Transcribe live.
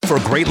For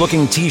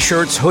great-looking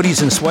t-shirts,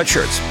 hoodies, and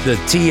sweatshirts, the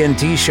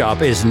TNT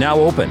shop is now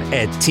open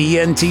at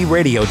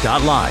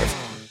tntradio.live.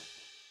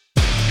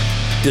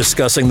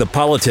 Discussing the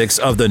politics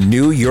of the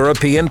new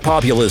European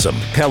populism,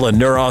 Pella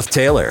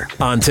Neurath-Taylor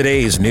on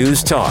today's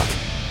News Talk,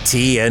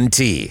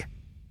 TNT.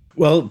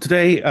 Well,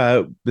 today,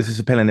 this is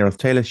a Pella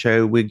Neurath-Taylor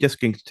show. We're just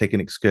going to take an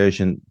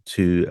excursion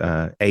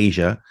to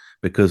Asia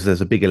because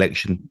there's a big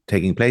election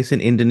taking place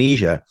in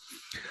Indonesia,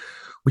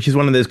 which is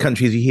one of those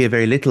countries you hear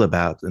very little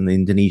about, and the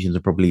Indonesians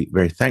are probably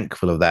very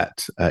thankful of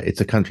that.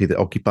 It's a country that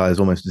occupies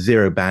almost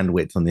zero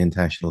bandwidth on the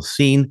international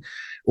scene,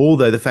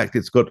 although the fact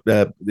it's got,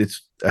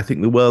 it's, I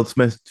think, the world's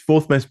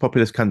fourth most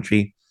populous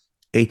country,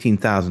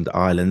 18,000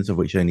 islands, of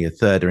which only a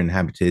third are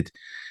inhabited.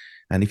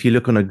 And if you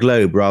look on a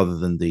globe rather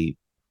than the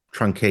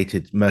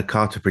truncated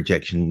Mercator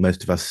projection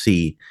most of us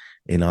see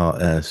in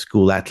our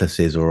school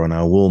atlases or on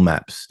our wall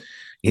maps,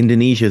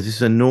 Indonesia is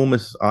this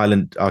enormous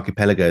island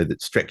archipelago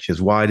that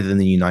stretches wider than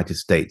the United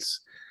States,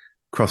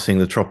 crossing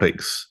the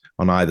tropics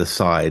on either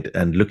side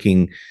and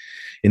looking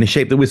in a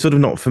shape that we're sort of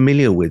not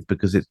familiar with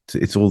because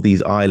it's all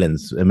these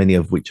islands, many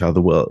of which are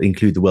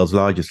include the world's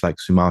largest, like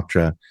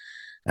Sumatra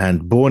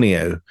and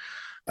Borneo.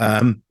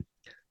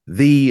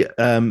 The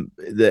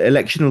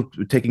election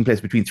taking place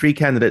between three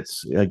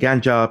candidates,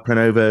 Ganjar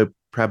Prabowo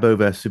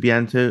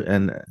Subianto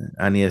and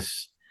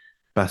Anies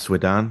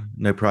Baswedan.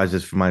 No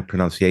prizes for my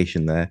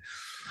pronunciation there.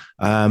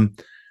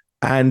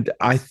 And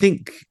I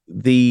think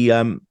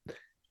the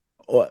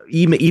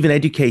even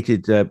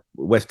educated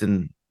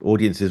Western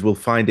audiences will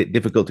find it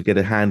difficult to get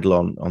a handle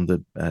on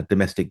the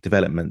domestic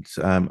developments.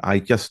 I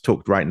just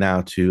talked right now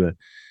to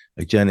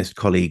a journalist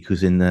colleague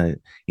who's in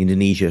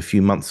Indonesia a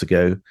few months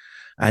ago,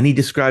 and he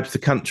describes the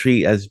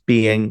country as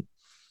being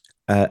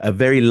a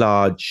very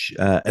large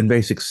and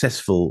very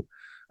successful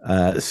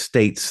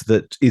states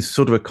that is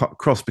sort of a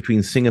cross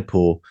between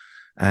Singapore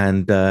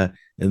and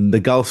the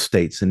Gulf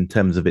states in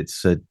terms of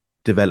its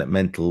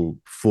developmental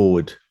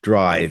forward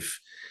drive,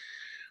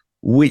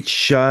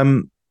 which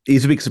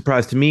is a big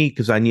surprise to me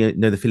because I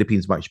know the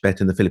Philippines much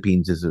better, and the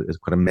Philippines is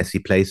quite a messy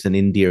place, and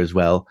India as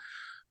well.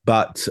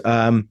 But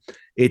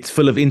it's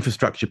full of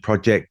infrastructure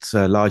projects,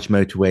 large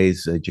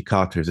motorways.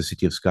 Jakarta is a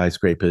city of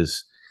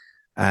skyscrapers,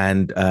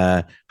 and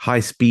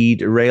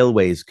high-speed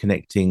railways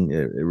connecting,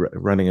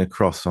 running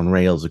across on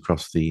rails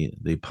across the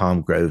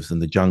palm groves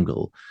and the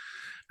jungle,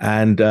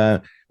 and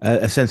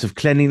a sense of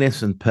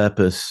cleanliness and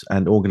purpose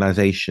and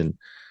organization.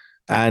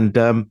 And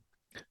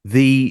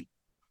the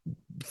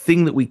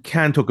thing that we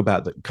can talk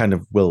about that kind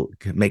of will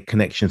make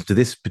connections to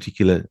this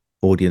particular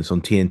audience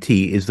on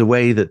TNT is the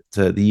way that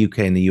the UK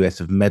and the US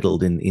have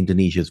meddled in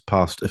Indonesia's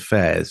past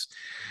affairs,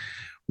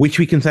 which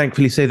we can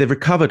thankfully say they've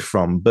recovered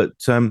from. But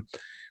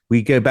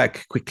we go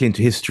back quickly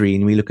into history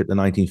and we look at the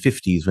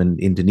 1950s when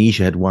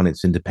Indonesia had won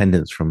its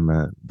independence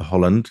from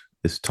Holland,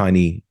 this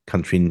tiny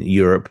country in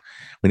Europe,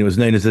 when it was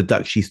known as the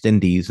Dutch East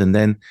Indies. And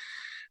then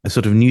a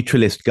sort of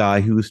neutralist guy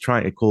who was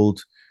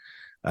called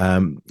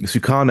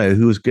Sukarno,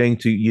 who was going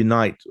to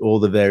unite all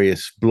the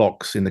various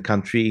blocs in the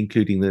country,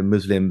 including the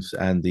Muslims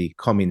and the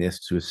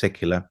communists who were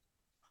secular.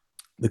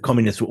 The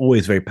communists were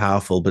always very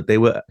powerful, but they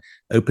were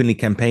openly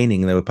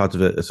campaigning and they were part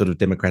of a sort of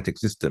democratic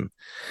system.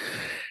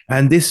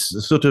 And this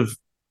sort of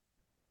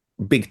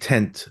big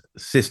tent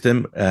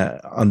system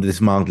under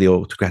this mildly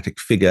autocratic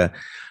figure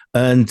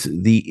earned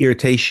the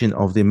irritation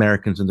of the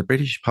Americans and the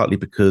British, partly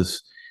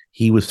because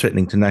he was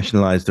threatening to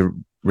nationalize the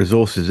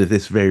resources of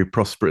this very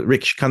prosperous,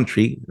 rich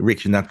country,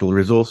 rich in natural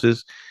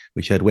resources,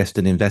 which had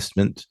Western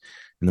investment,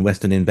 and the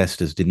Western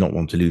investors did not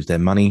want to lose their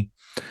money.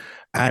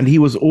 And he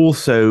was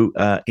also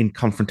in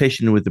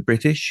confrontation with the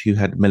British, who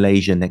had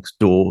Malaysia next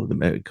door,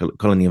 the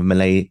colony of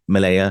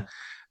Malaya,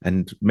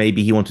 and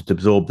maybe he wanted to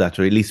absorb that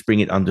or at least bring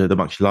it under the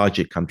much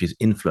larger country's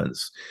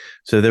influence.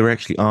 So there were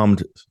actually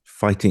armed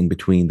fighting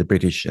between the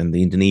British and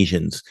the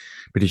Indonesians,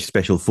 British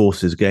special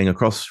forces going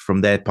across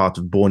from their part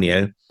of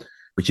Borneo,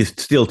 which is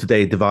still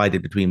today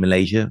divided between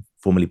Malaysia,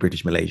 formerly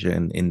British Malaysia,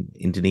 and in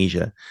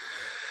Indonesia.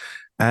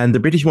 And the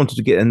British and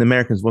the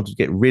Americans wanted to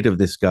get rid of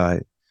this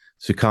guy,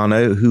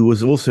 Sukarno, who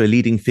was also a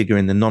leading figure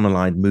in the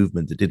non-aligned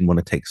movement that didn't want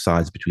to take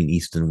sides between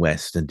East and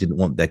West and didn't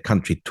want their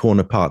country torn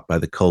apart by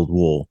the Cold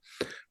War,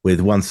 with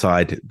one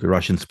side, the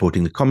Russians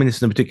supporting the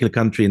communists in a particular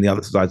country, and the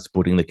other side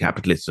supporting the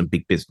capitalists and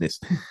big business.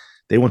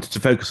 They wanted to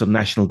focus on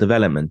national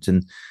development.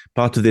 And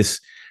part of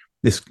this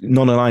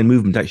non-aligned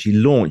movement actually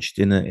launched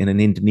in an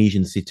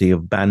Indonesian city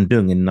of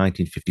Bandung in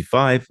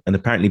 1955. And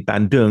apparently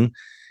Bandung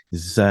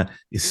is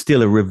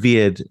still a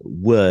revered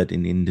word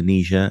in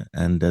Indonesia.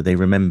 And they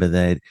remember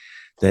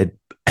their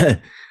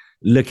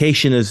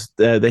location as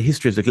the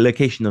history as the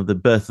location of the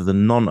birth of the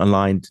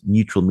non-aligned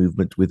neutral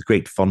movement with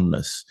great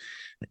fondness.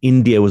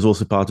 India was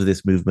also part of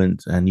this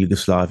movement, and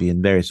Yugoslavia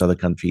and various other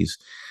countries.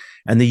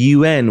 And the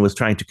UN was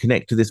trying to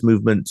connect to this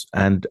movement.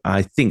 And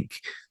I think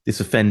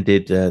this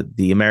offended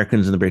the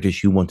Americans and the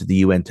British, who wanted the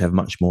UN to have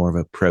much more of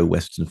a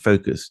pro-Western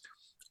focus.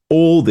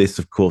 All this,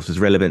 of course, is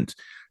relevant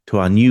to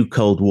our new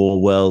Cold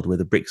War world, with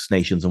the BRICS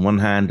nations on one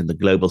hand and the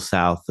global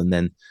South, and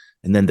then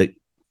the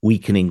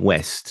weakening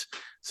West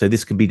So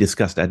this can be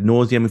discussed ad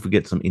nauseum if we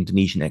get some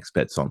Indonesian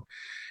experts on.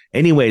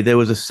 Anyway, there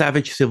was a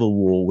savage civil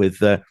war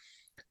with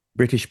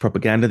British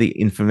propaganda, the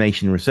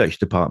Information Research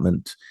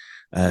Department,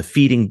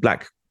 feeding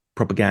black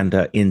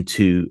propaganda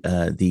into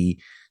the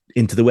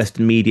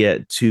Western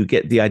media to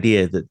get the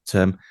idea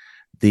that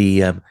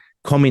the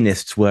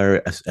communists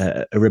were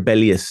a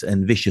rebellious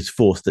and vicious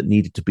force that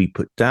needed to be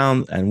put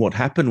down. And what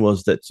happened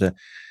was that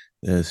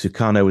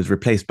Sukarno was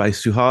replaced by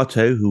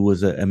Suharto, who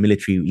was a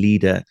military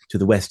leader to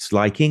the West's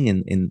liking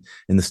in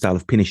the style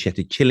of Pinochet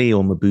in Chile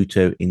or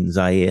Mobutu in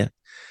Zaire.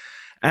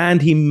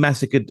 And he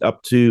massacred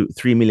up to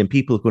 3 million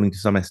people, according to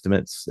some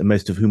estimates,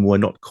 most of whom were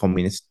not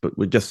communists, but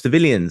were just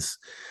civilians.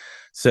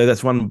 So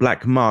that's one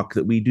black mark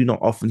that we do not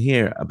often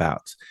hear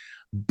about.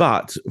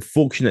 But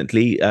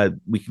fortunately,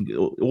 we can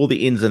all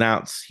the ins and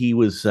outs. He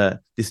was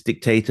this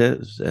dictator.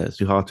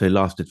 Suharto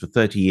lasted for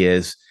 30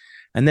 years.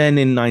 And then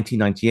in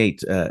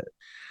 1998,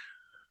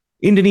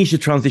 Indonesia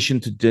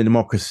transitioned to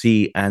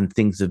democracy, and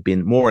things have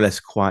been more or less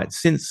quiet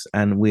since.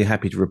 And we're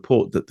happy to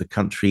report that the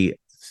country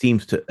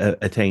seems to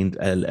attain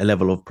a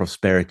level of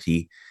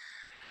prosperity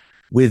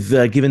with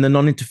given the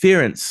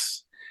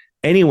non-interference.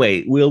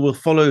 Anyway, we'll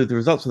follow the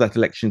results of that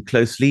election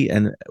closely,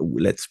 and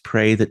let's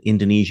pray that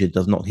Indonesia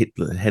does not hit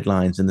the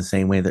headlines in the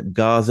same way that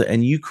Gaza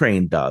and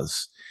Ukraine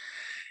does.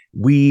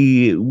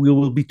 We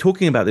will be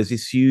talking about those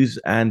issues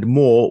and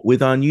more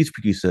with our news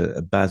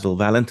producer, Basil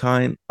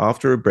Valentine,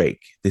 after a break.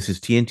 This is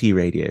TNT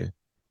Radio.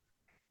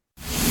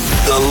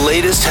 The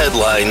latest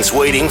headlines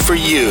waiting for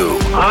you.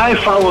 I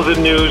follow the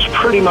news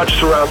pretty much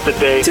throughout the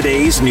day.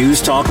 Today's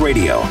News Talk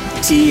Radio,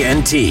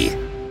 TNT.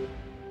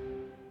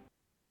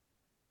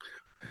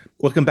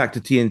 Welcome back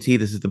to TNT.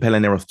 This is the Pella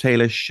Neros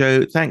Taylor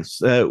Show.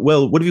 Thanks.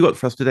 Well, what have you got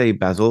for us today,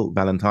 Basil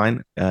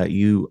Valentine?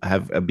 You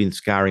have been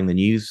scouring the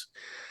news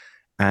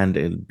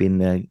and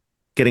been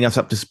getting us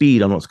up to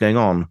speed on what's going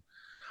on.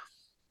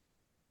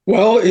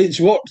 Well, it's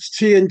what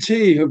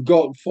TNT have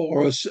got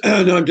for us.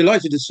 And I'm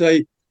delighted to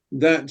say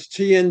that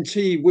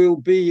TNT will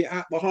be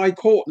at the High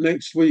Court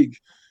next week,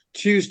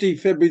 Tuesday,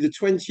 February the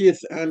 20th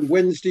and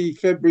Wednesday,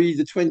 February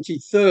the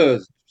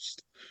 23rd,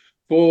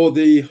 for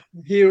the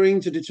hearing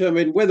to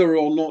determine whether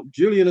or not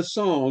Julian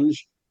Assange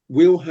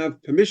will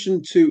have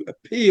permission to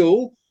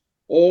appeal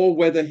or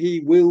whether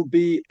he will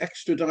be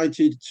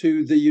extradited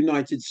to the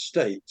United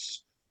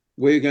States.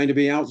 We're going to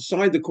be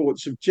outside the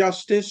courts of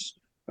justice,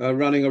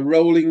 running a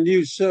rolling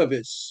news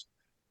service.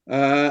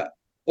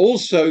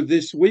 Also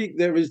this week,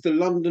 there is the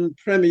London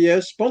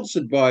premiere,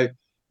 sponsored by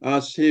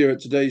us here at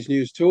today's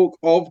News Talk,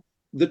 of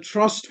The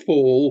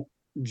Trustfall,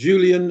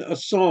 Julian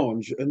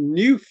Assange, a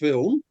new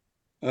film,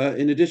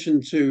 in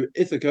addition to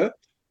Ithaca.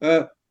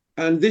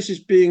 And this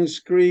is being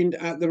screened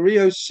at the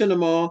Rio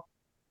Cinema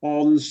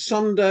on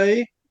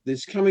Sunday,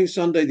 this coming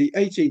Sunday, the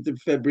 18th of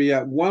February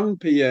at 1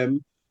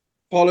 p.m,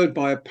 followed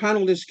by a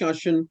panel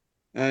discussion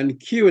and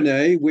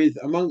Q&A with,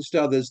 amongst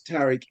others,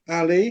 Tariq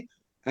Ali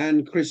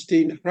and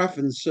Christine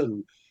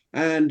Hrafnsson,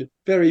 and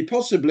very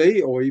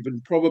possibly, or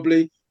even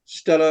probably,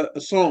 Stella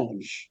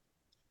Assange.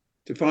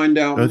 To find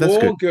out more,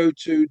 good. Go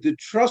to the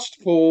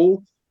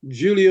Trustfall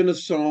Julian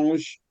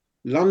Assange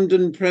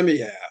London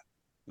premiere,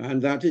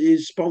 and that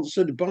is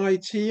sponsored by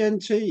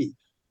TNT.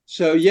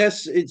 So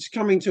yes, it's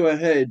coming to a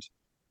head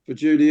for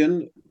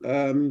Julian.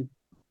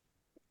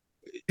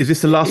 Is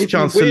this the last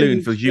chance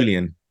saloon for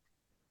Julian?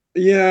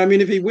 Yeah, I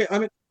mean, if he wins, I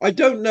mean, I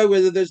don't know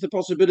whether there's the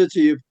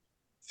possibility of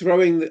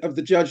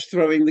the judge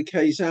throwing the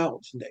case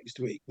out next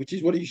week, which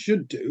is what he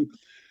should do,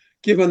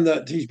 given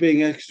that he's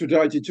being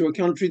extradited to a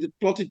country that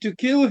plotted to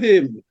kill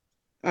him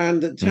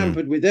and that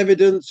tampered with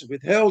evidence,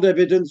 withheld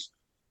evidence,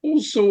 all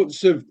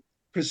sorts of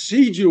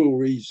procedural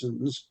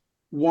reasons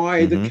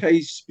why the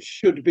case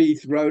should be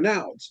thrown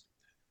out,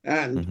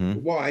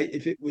 and why,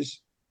 if it was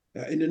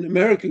in an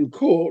American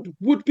court,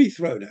 would be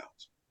thrown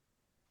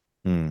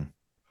out.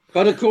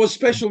 But of course,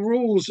 special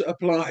rules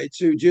apply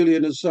to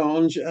Julian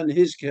Assange and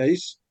his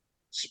case,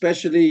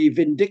 especially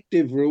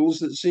vindictive rules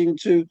that seem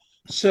to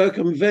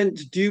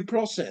circumvent due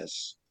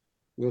process.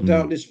 We'll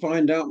doubtless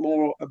find out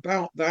more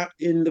about that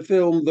in the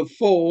film The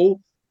Fall,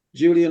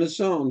 Julian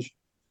Assange.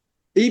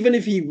 Even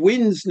if he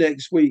wins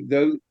next week,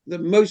 though, the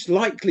most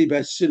likely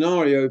best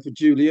scenario for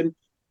Julian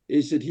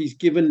is that he's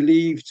given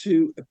leave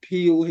to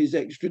appeal his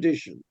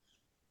extradition.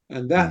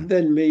 And that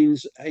then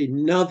means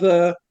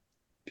another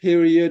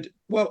period.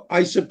 Well,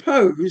 I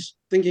suppose,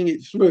 thinking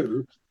it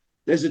through,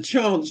 there's a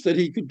chance that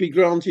he could be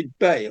granted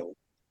bail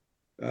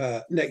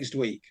next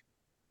week.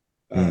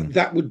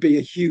 That would be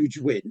a huge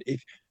win.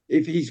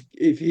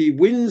 If he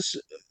wins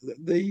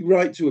the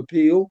right to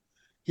appeal,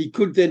 he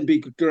could then be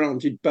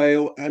granted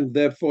bail and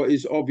therefore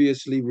is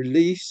obviously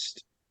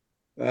released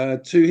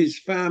to his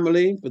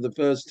family for the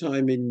first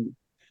time in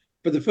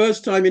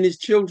his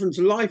children's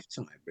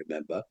lifetime.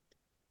 Remember,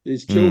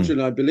 his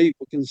children, I believe,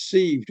 were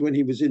conceived when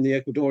he was in the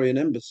Ecuadorian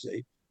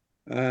embassy,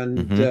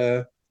 and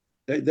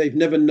they've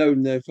never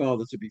known their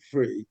father to be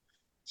free.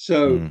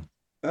 So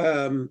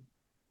the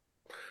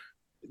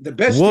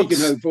best he can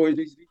hope for is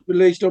he's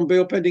released on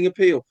bail pending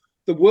appeal.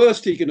 The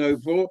worst he can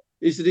hope for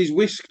is that he's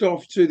whisked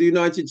off to the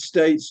United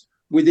States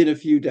within a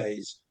few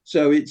days.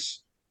 So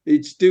it's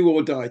do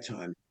or die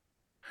time.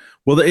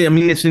 Well, I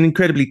mean, it's an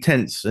incredibly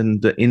tense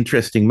and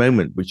interesting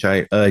moment, which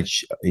I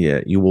urge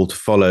you all to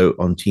follow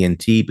on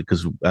TNT,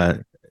 because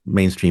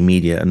mainstream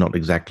media are not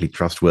exactly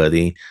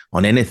trustworthy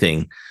on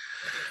anything.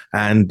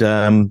 And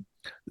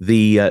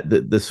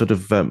the sort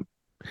of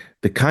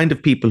the kind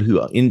of people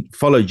who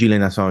follow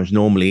Julian Assange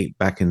normally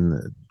back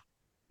in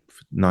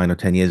 9 or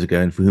 10 years ago,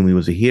 and for whom he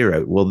was a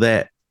hero, well,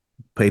 their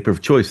paper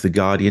of choice, The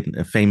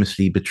Guardian,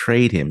 famously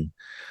betrayed him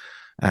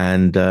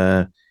and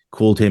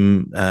called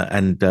him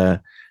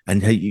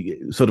and he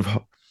sort of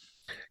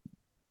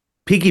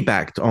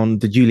piggybacked on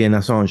the Julian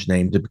Assange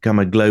name to become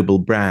a global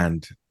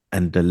brand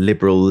and a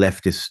liberal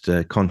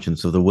leftist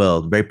conscience of the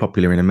world, very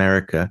popular in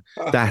America.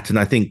 That, and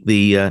I think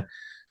the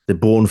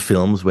Bourne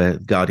films, where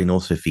Guardian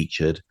also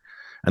featured.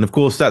 And of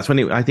course, that's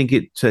when I think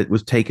it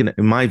was taken,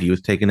 in my view,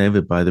 was taken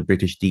over by the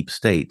British deep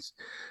state,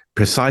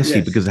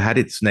 precisely because it had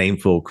its name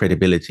for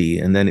credibility.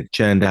 And then it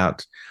churned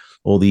out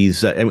all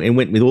these, and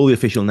went with all the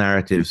official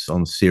narratives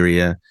on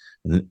Syria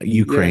and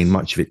Ukraine,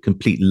 much of it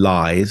complete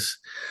lies.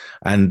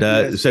 And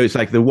so it's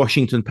like the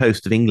Washington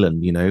Post of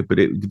England, you know, but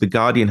the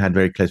Guardian had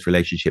very close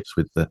relationships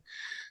with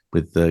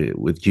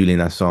Julian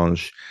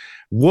Assange.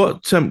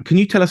 What can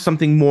you tell us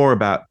something more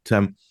about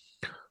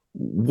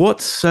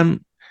what's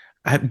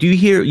do you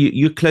hear,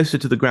 you're closer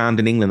to the ground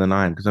in England than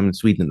I am, because I'm in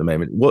Sweden at the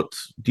moment. What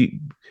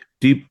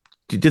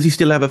does he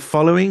still have a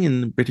following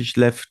in British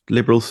left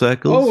liberal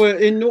circles? Oh,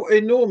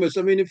 enormous.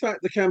 I mean, in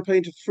fact, the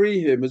campaign to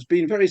free him has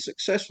been very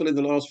successful in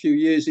the last few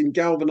years in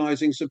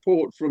galvanizing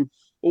support from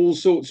all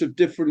sorts of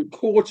different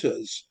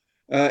quarters,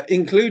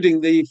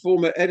 including the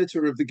former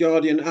editor of The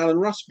Guardian, Alan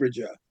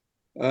Rusbridger,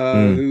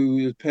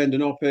 who penned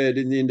an op-ed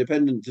in The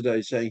Independent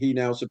today saying he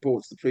now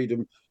supports the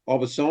freedom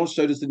of Assange.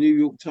 So does the New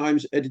York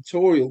Times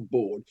editorial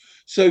board.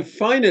 So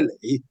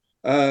finally,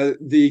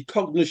 the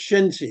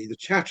cognoscenti, the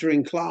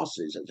chattering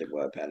classes, as it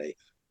were, Pelly,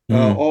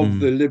 of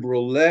the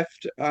liberal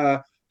left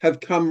have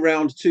come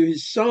round to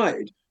his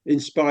side, in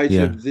spite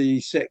of the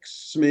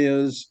sex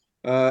smears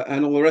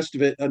and all the rest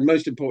of it. And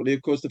most importantly,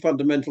 of course, the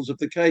fundamentals of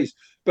the case.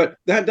 But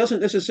that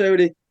doesn't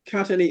necessarily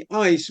cut any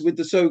ice with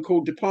the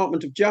so-called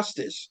Department of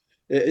Justice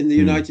in the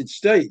United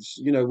States.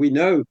 You know, we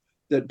know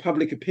that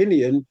public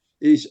opinion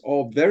is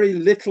of very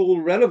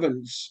little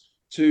relevance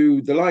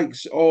to the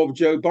likes of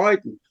Joe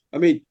Biden. I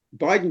mean,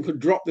 Biden could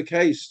drop the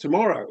case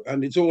tomorrow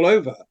and it's all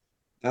over.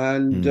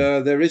 And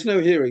there is no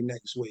hearing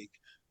next week.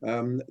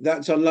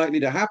 That's unlikely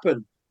to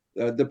happen.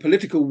 The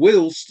political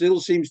will still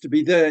seems to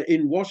be there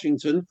in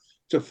Washington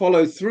to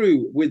follow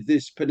through with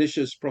this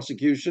pernicious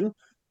prosecution,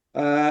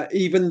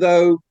 even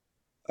though,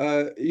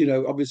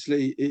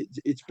 obviously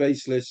it's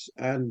baseless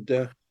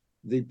and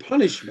the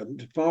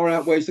punishment far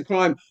outweighs the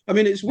crime. I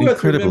mean, it's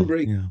worth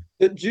remembering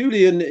that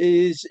Julian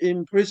is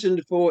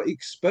imprisoned for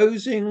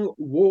exposing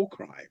war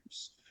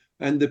crimes.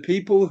 And the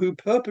people who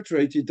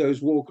perpetrated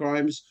those war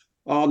crimes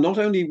are not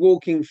only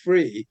walking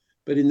free,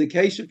 but in the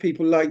case of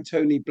people like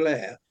Tony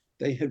Blair,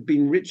 they have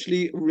been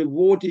richly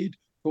rewarded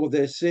for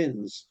their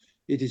sins.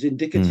 It is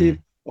indicative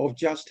of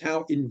just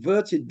how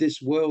inverted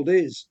this world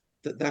is,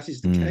 that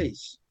is the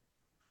case.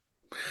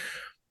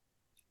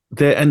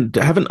 And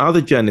haven't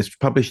other journalists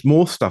published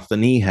more stuff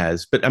than he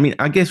has? But I mean,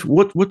 I guess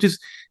what is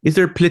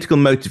there a political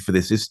motive for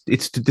this?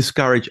 It's to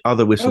discourage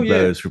other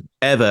whistleblowers from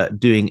ever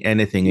doing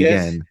anything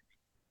again.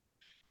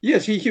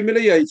 Yes, he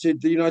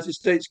humiliated the United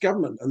States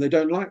government, and they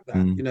don't like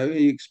that. You know,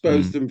 he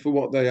exposed them for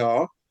what they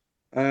are,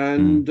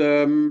 and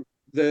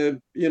they're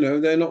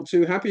not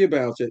too happy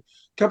about it.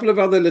 A couple of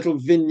other little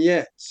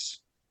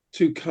vignettes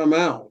to come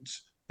out.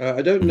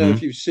 I don't know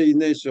if you've seen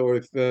this or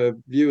if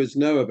viewers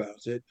know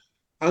about it.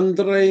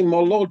 Andrei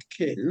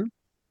Molodkin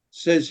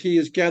says he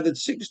has gathered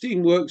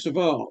 16 works of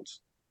art,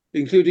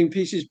 including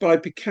pieces by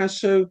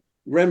Picasso,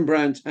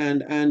 Rembrandt,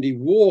 and Andy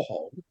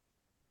Warhol,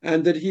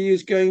 and that he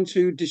is going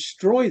to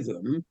destroy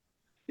them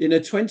in a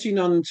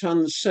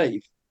 29-ton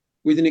safe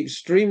with an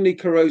extremely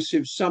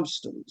corrosive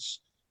substance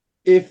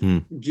if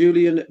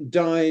Julian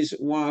dies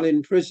while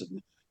in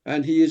prison.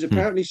 And he is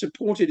apparently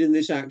supported in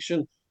this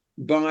action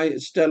by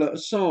Stella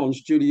Assange,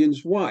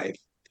 Julian's wife.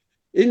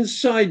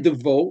 Inside the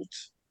vault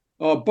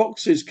are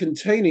boxes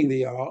containing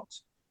the art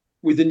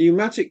with a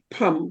pneumatic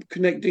pump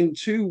connecting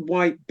two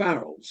white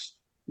barrels,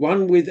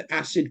 one with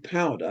acid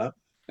powder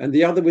and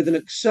the other with an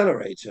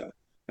accelerator.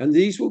 And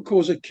these will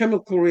cause a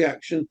chemical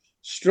reaction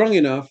strong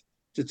enough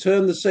to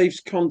turn the safe's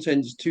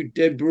contents to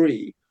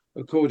debris,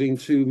 according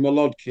to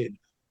Molodkin.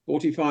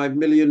 $45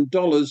 million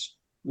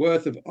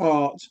worth of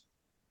art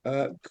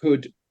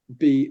could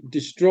be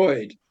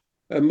destroyed.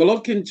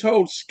 Molodkin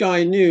told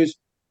Sky News,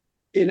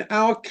 in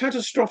our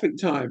catastrophic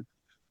time,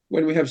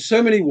 when we have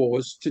so many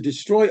wars, to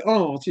destroy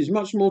art is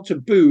much more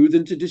taboo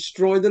than to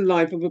destroy the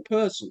life of a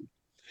person.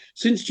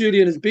 Since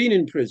Julian has been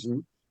in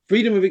prison,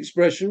 freedom of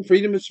expression,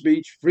 freedom of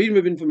speech, freedom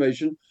of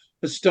information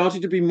has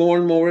started to be more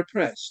and more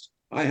repressed.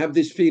 I have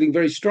this feeling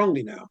very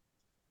strongly now.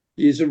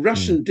 He is a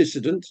Russian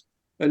dissident,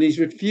 and he's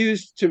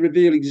refused to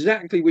reveal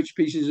exactly which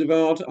pieces of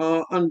art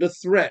are under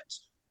threat,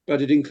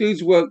 but it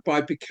includes work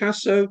by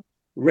Picasso,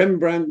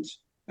 Rembrandt,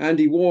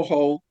 Andy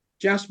Warhol,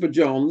 Jasper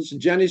Johns,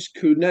 Janice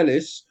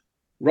Kunelis,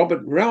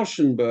 Robert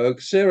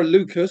Rauschenberg, Sarah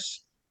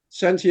Lucas,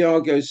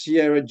 Santiago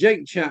Sierra,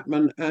 Jake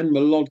Chapman, and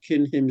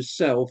Molodkin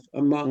himself,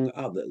 among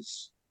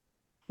others.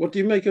 What do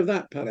you make of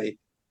that, Pally?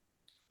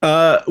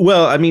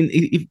 Well, I mean,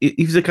 if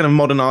he's a kind of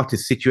modern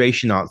artist,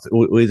 situation art,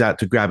 or is out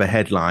to grab a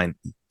headline,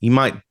 he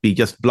might be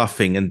just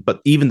bluffing, but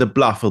even the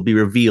bluff will be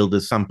revealed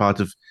as some part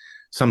of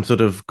some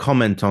sort of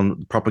comment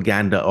on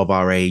propaganda of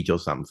our age or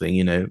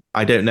something.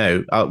 I don't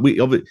know.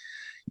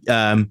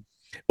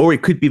 Or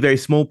it could be very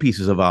small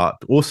pieces of art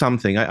or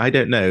something. I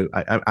don't know.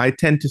 I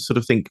tend to sort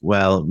of think,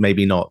 well,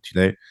 maybe not.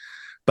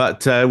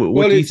 But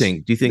what do you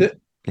think? Do you think?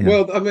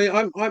 Well, I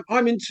mean,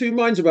 I'm in two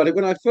minds about it.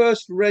 When I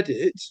first read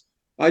it,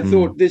 I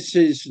thought this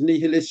is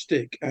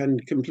nihilistic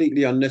and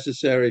completely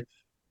unnecessary,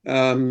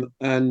 and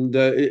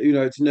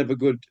it's never a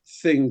good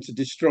thing to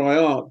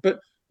destroy art. But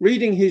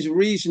reading his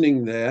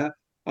reasoning there,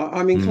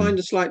 I'm inclined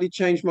to slightly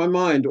change my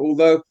mind.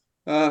 Although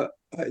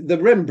the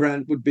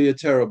Rembrandt would be a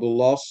terrible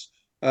loss.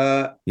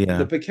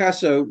 The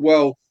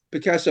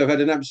Picasso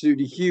had an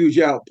absolutely huge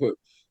output.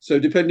 So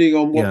depending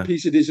on what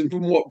piece it is and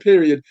from what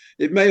period,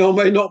 it may or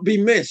may not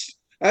be missed.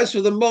 As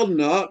for the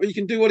modern art, he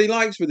can do what he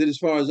likes with it, as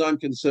far as I'm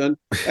concerned.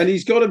 And he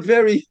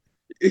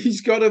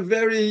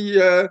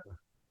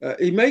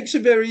makes a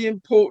very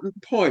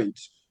important point,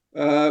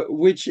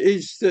 which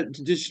is that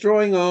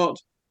destroying art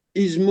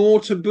is more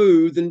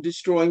taboo than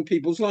destroying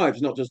people's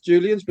lives, not just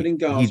Julian's, but in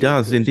Gaza. He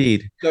does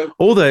indeed. I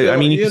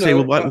mean, you can say,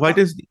 well, why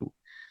does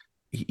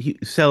he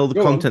sell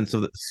the contents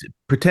of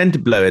pretend to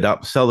blow it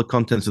up, sell the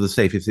contents of the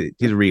safe if it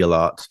is real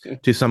art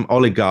to some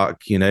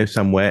oligarch,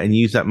 somewhere, and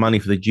use that money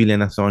for the Julian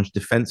Assange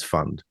Defense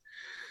Fund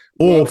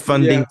or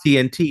funding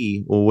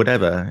TNT or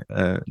whatever.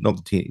 Not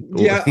the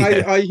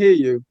TNT. I hear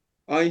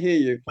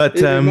you. But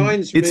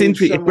it's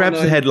interesting. It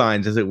grabs the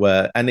headlines, as it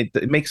were, and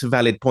it makes a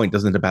valid point,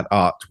 doesn't it, about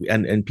art?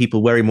 And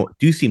people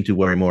seem to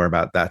worry more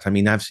about that. I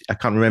mean, I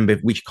can't remember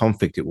which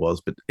conflict it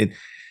was, but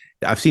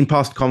I've seen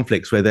past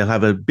conflicts where they'll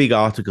have a big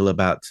article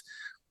about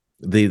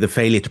the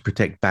failure to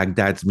protect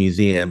Baghdad's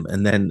museum,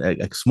 and then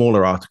a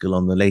smaller article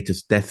on the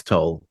latest death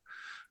toll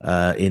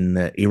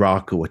in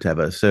Iraq or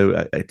whatever.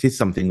 So it is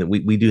something that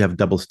we do have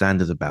double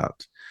standards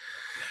about.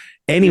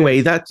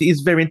 Anyway, that is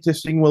very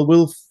interesting. Well,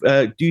 we'll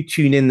do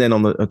tune in then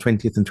on the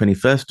 20th and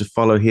 21st to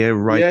follow here,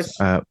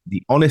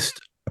 the honest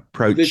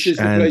approach,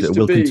 and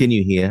we'll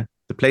continue here.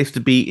 The place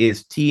to be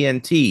is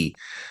TNT.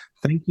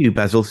 Thank you,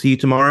 Basil. See you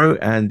tomorrow.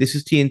 And this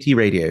is TNT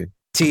Radio.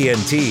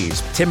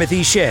 TNT's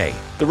Timothy Shea.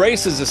 The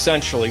race is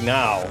essentially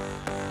now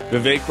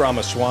Vivek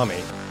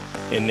Ramaswamy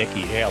and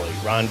Nikki Haley.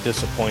 Ron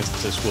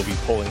disappoints us will be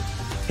pulling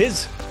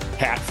his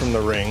hat from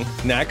the ring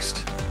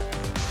next.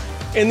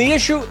 And the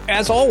issue,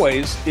 as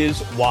always,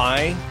 is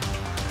why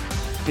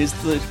is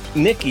the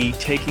Nikki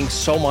taking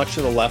so much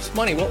of the left's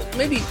money? Well,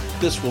 maybe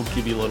this will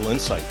give you a little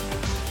insight.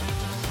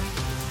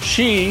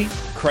 She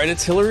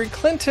credits Hillary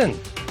Clinton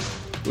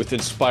with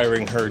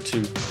inspiring her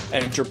to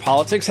enter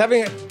politics,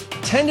 having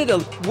attended a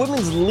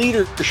women's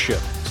leadership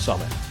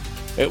summit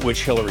at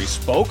which Hillary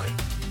spoke.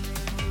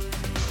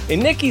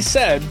 And Nikki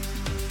said,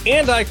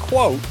 and I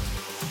quote,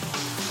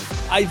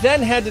 "I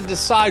then had to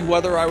decide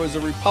whether I was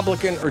a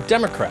Republican or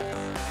Democrat."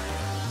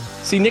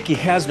 See, Nikki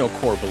has no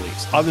core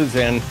beliefs other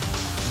than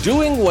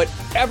doing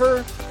whatever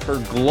her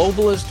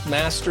globalist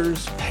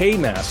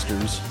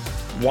paymasters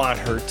want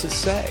her to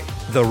say.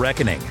 The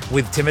Reckoning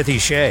with Timothy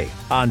Shea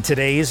on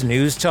today's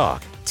News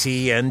Talk,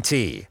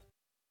 TNT.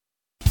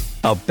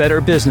 A better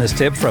business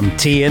tip from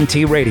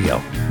TNT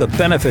Radio. The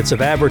benefits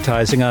of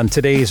advertising on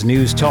today's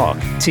News Talk,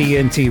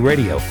 TNT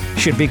Radio,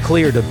 should be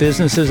clear to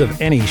businesses of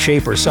any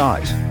shape or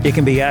size. It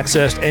can be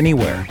accessed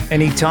anywhere,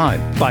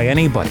 anytime, by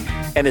anybody,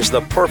 and is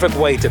the perfect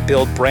way to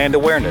build brand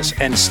awareness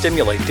and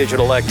stimulate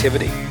digital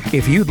activity.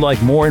 If you'd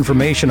like more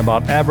information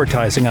about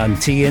advertising on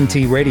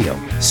TNT Radio,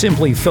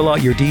 simply fill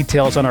out your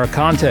details on our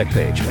contact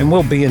page and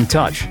we'll be in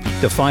touch.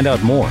 To find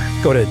out more,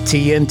 go to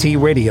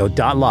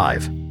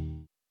tntradio.live.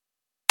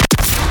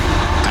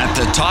 At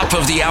the top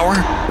of the hour,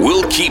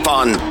 we'll keep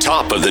on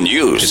top of the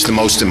news. It's the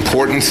most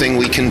important thing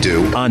we can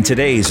do. On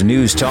today's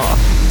News Talk,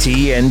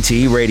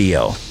 TNT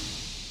Radio.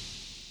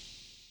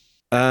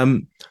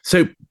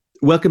 So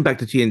welcome back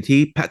to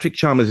TNT. Patrick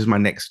Chalmers is my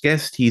next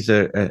guest. He's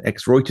an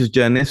ex-Reuters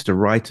journalist, a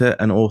writer,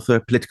 an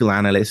author, political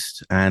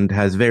analyst, and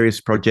has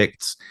various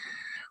projects,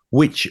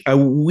 which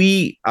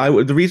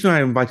the reason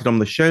I invited on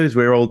the show is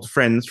we're old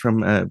friends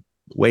from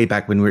way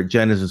back when we were at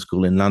journalism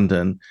school in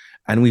London.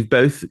 And we've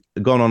both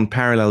gone on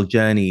parallel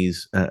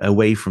journeys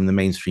away from the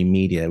mainstream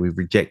media. We've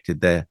rejected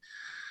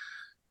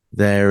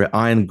their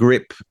iron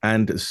grip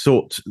and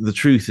sought the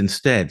truth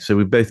instead. So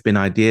we've both been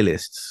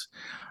idealists.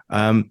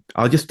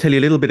 I'll just tell you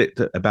a little bit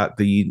about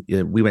we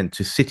went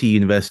to City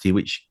University,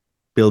 which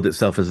billed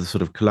itself as a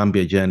sort of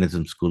Columbia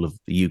Journalism School of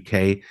the UK.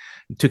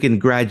 It took in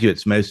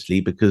graduates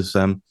mostly because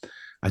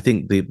I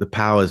think the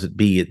powers that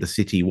be at the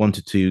city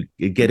wanted to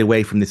get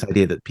away from this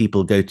idea that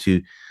people go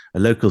to a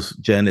local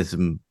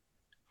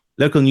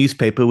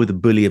newspaper with a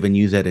bully of a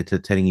news editor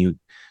telling you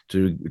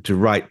to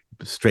write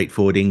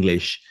straightforward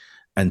English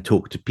and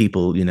talk to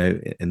people, in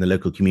the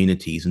local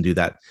communities and do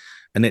that.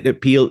 And it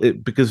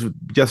appealed because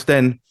just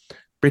then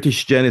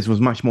British journalism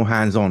was much more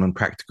hands-on and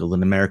practical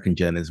than American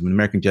journalism. And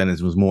American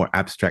journalism was more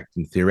abstract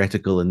and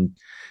theoretical, and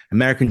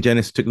American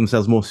journalists took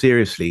themselves more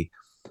seriously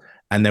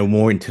and they were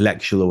more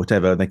intellectual or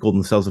whatever. They called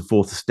themselves a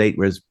fourth estate,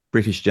 whereas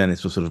British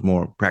journalists were sort of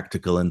more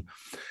practical.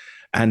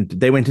 And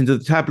they went into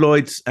the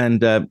tabloids,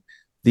 and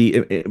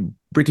the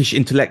British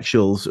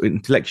intellectuals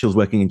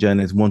working in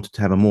journalism wanted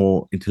to have a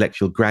more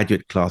intellectual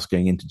graduate class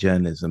going into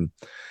journalism.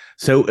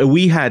 So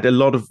we had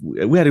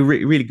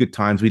really good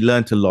times. We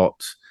learned a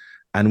lot,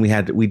 and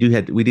we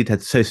did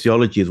have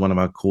sociology as one of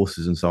our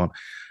courses and so on.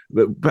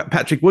 But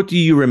Patrick, what do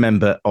you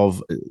remember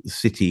of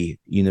City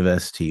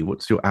University?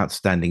 What's your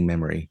outstanding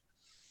memory?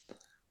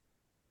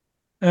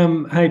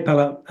 Hey,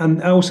 Pella,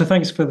 and also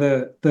thanks for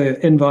the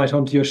invite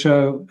onto your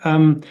show.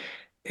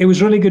 It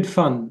was really good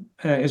fun,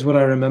 is what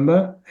I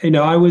remember.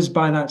 I was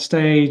by that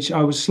stage,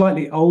 I was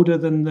slightly older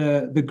than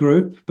the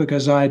group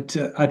because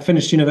I'd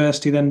finished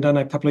university, then done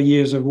a couple of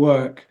years of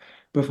work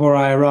before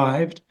I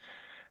arrived.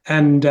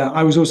 And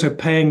I was also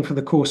paying for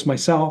the course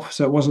myself.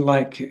 So it wasn't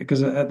like,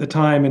 because at the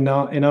time in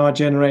our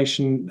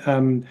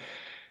generation,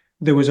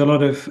 there was a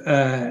lot of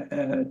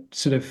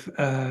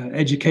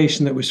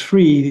education that was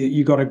free.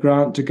 You got a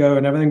grant to go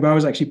and everything, but I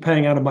was actually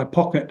paying out of my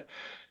pocket.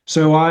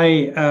 So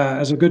I,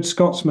 as a good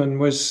Scotsman,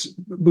 was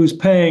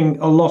paying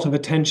a lot of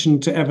attention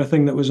to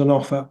everything that was on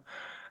offer,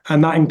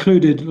 and that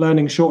included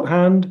learning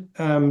shorthand.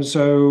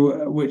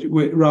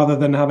 Rather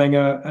than having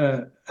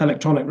a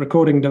electronic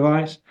recording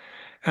device,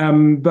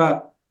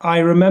 but I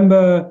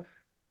remember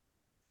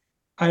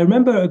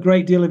a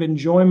great deal of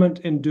enjoyment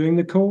in doing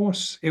the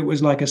course. It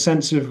was like a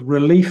sense of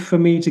relief for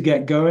me to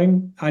get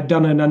going. I'd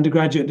done an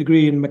undergraduate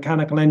degree in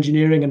mechanical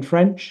engineering and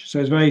French, so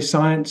it was very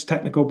science,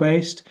 technical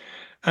based,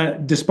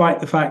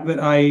 despite the fact that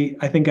I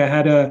think I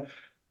had a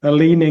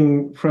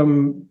leaning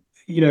from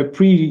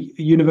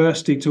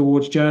pre-university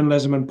towards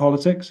journalism and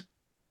politics.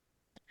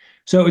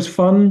 So it was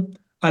fun.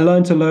 I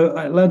learned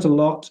a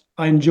lot.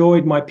 I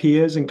enjoyed my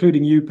peers,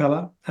 including you,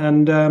 Pella,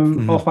 and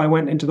off I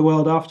went into the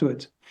world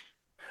afterwards.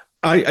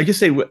 I just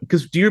say,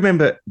 because do you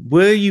remember,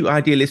 were you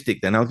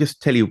idealistic then? I'll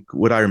just tell you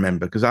what I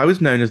remember, because I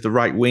was known as the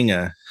right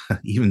winger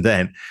even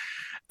then.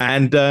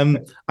 And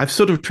I've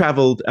sort of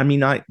traveled. I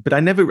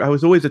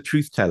was always a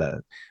truth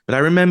teller. But I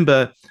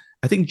remember,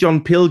 I think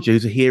John Pilger,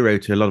 who's a hero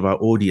to a lot of our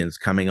audience,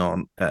 coming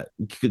on,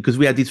 because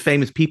we had these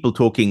famous people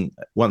talking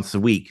once a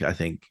week, I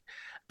think.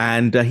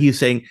 And he was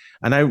saying,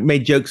 and I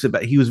made jokes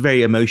about, he was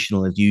very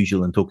emotional as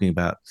usual and talking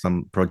about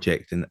some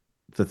project in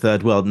the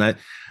third world. And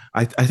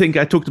I think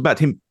I talked about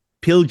him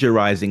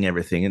pilgerizing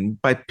everything. And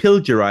by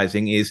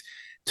pilgerizing is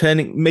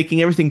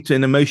making everything to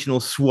an emotional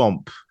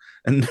swamp.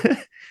 And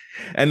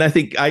and I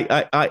think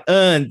I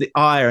earned the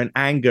ire and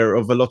anger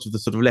of a lot of the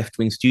sort of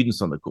left-wing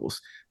students on the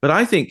course. But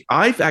I think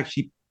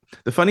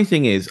the funny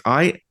thing is,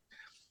 I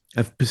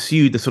have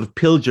pursued the sort of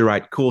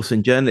Pilgerite course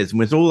in journalism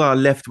with all our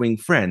left-wing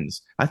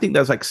friends. I think that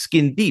was like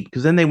skin deep,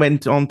 because then they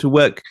went on to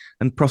work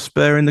and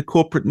prosper in the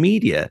corporate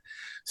media.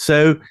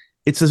 So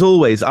it's, as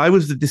always, I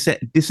was the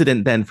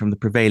dissident then from the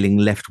prevailing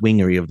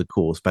left-wingery of the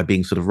course by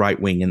being sort of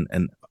right-wing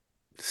and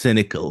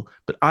cynical.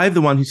 But I'm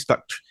the one who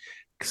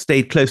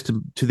stayed close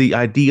to the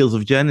ideals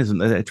of journalism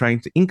that they're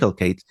trying to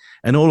inculcate.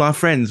 And all our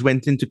friends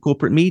went into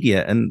corporate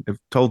media and have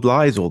told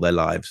lies all their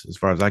lives, as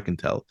far as I can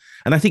tell.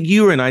 And I think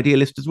you were an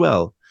idealist as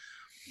well.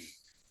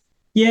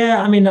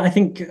 Yeah, I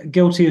think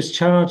guilty as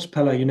charged,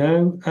 Pella,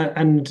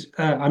 and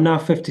I'm now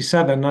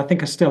 57. I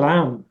think I still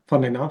am,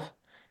 funnily enough.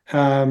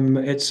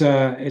 It's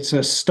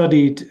a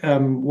studied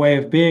way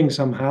of being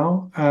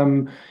somehow.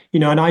 An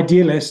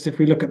idealist, if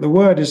we look at the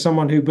word, is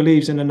someone who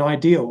believes in an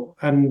ideal,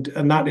 and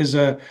that is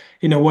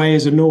in a way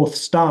is a North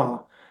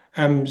Star.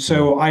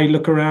 So I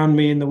look around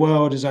me in the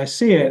world as I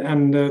see it,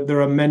 and there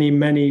are many,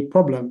 many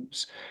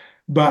problems.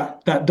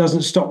 But that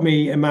doesn't stop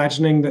me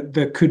imagining that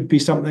there could be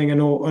something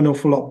an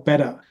awful lot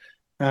better.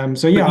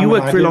 So yeah, but you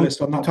worked for a long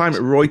time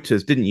at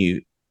Reuters, didn't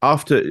you?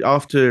 After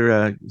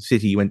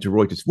City, you went to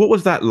Reuters. What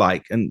was that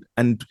like?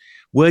 And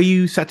were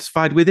you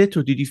satisfied with it,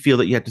 or did you feel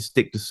that you had to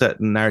stick to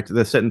certain narrative,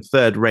 there's certain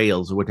third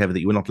rails or whatever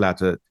that you were not allowed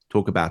to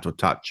talk about or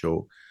touch?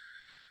 Or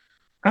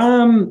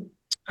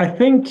I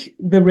think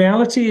the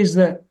reality is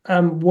that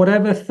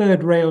whatever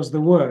third rails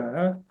there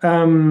were,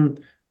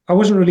 I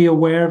wasn't really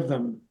aware of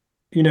them.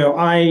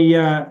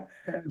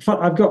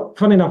 I've got,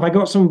 funny enough, I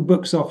got some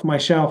books off my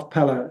shelf,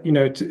 Pella,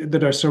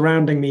 that are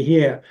surrounding me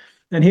here.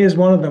 And here's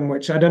one of them,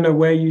 which I don't know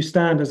where you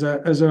stand as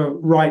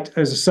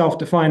a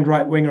self-defined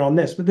right winger on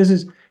this, but this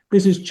is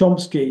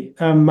Chomsky,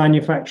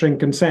 Manufacturing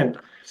Consent.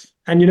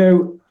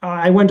 And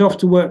I went off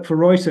to work for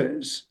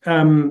Reuters,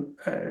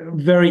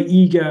 very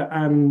eager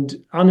and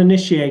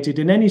uninitiated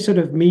in any sort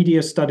of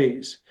media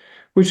studies,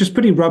 which was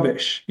pretty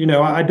rubbish.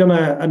 I'd done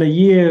a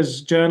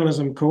year's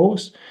journalism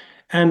course.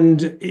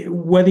 And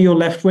whether you're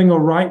left wing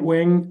or right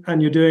wing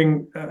and you're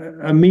doing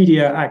a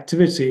media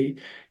activity,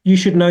 you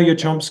should know your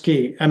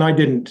Chomsky, and I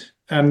didn't.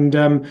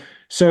 And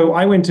so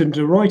I went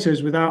into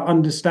Reuters without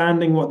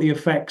understanding what the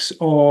effects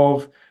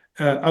of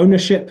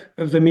ownership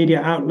of the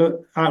media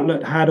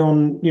outlet had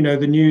on,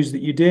 the news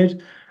that you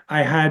did.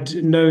 I had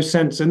no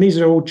sense, and these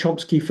are all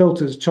Chomsky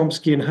filters,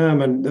 Chomsky and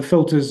Herman, the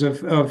filters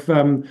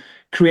of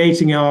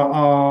creating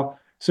our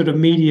sort of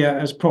media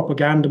as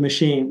propaganda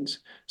machines.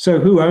 So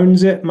who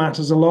owns it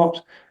matters a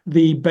lot.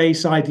 The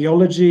base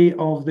ideology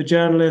of the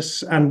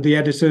journalists and the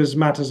editors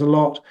matters a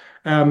lot.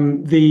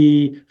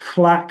 The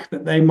flack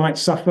that they might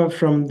suffer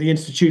from the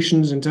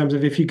institutions, in terms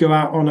of if you go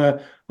out on a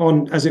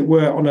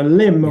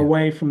limb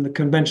away from the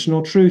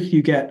conventional truth,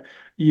 you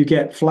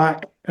get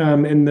flack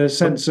in the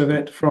sense of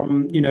it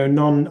from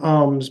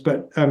non-arms,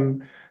 but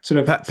sort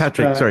of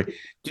Patrick. Sorry,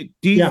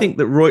 do you think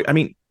that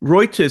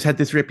Reuters had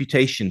this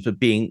reputation for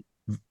being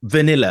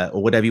vanilla,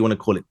 or whatever you want to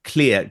call it,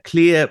 clear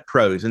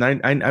prose? And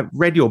I've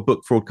read your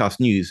book, Fraudcast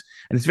News,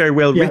 and it's very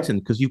well written,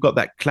 because you've got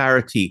that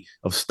clarity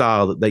of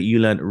style that you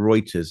learned at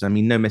Reuters. I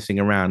mean, no messing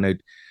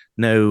around,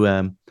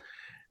 no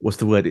what's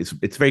the word?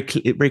 It's very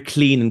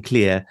clean and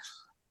clear,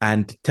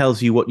 and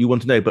tells you what you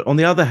want to know. But on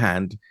the other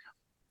hand,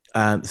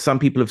 some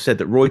people have said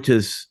that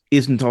Reuters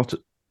isn't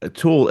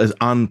at all as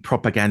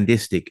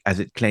unpropagandistic as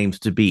it claims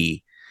to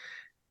be.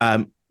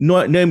 Noam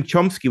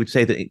Chomsky would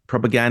say that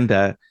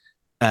propaganda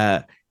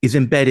is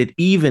embedded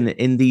even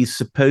in these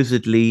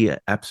supposedly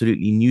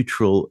absolutely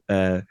neutral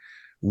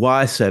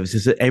wire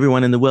services that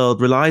everyone in the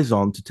world relies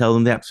on to tell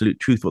them the absolute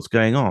truth, what's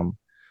going on.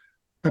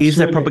 Absolutely. Is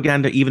there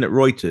propaganda even at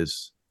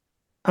Reuters?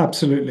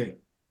 Absolutely,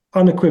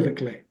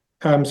 unequivocally.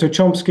 So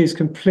Chomsky is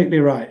completely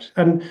right.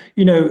 And,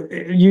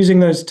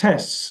 using those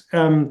tests,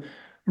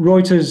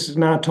 Reuters,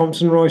 now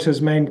Thomson Reuters'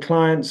 main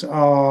clients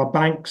are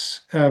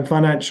banks,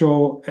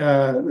 financial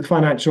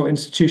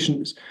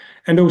institutions,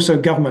 and also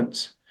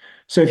governments.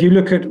 So if you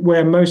look at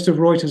where most of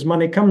Reuters'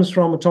 money comes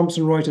from, or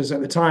Thomson Reuters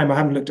at the time, I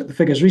haven't looked at the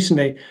figures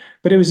recently,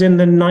 but it was in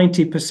the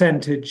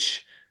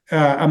 90%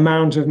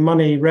 amount of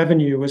money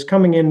revenue was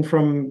coming in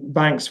from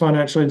banks,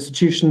 financial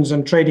institutions,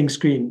 and trading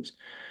screens.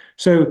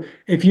 So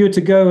if you were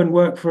to go and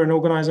work for an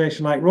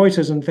organization like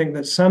Reuters and think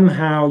that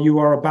somehow you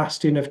are a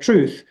bastion of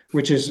truth,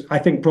 which is, I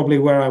think, probably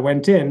where I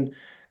went in,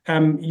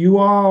 you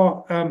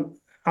are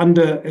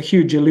under a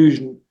huge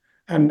illusion.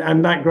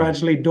 And that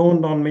gradually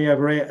dawned on me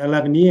over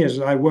 11 years.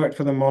 I worked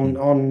for them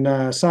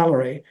on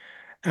salary.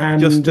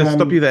 And just to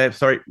stop you there,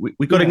 sorry,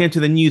 we got to get into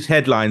the news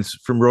headlines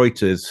from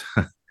Reuters.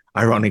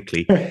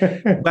 Ironically.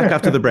 Back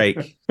after the break.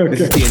 Okay.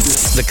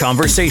 The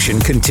conversation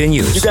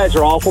continues. You guys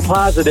are awful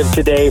positive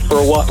today for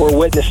what we're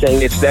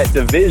witnessing. It's that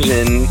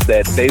division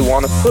that they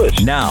want to push.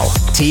 Now,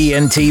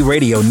 TNT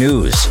Radio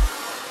News.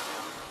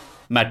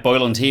 Matt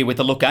Boyland here with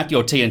a look at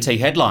your TNT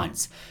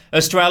headlines.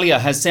 Australia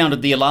has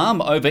sounded the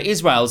alarm over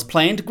Israel's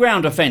planned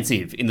ground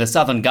offensive in the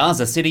southern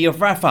Gaza city of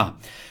Rafah.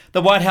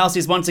 The White House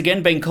is once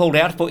again being called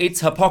out for its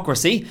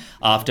hypocrisy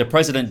after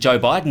President Joe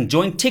Biden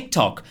joined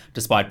TikTok,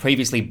 despite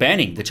previously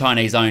banning the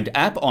Chinese-owned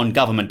app on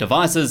government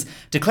devices,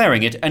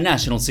 declaring it a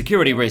national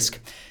security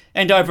risk.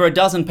 And over a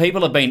dozen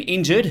people have been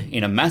injured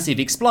in a massive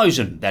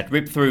explosion that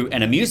ripped through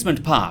an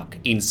amusement park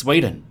in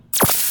Sweden.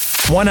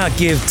 Why not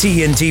give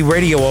TNT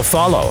Radio a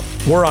follow?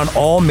 We're on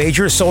all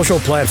major social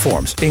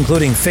platforms,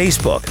 including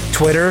Facebook,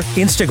 Twitter,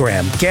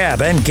 Instagram,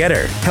 Gab, and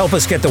Getter. Help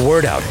us get the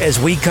word out as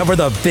we cover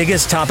the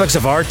biggest topics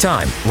of our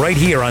time, right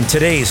here on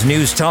today's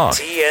News Talk.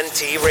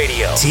 TNT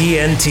Radio.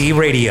 TNT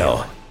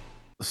Radio.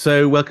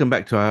 So welcome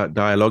back to our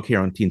dialogue here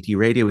on TNT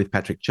Radio with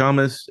Patrick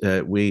Chalmers.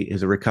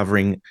 Is a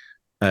recovering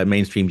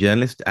mainstream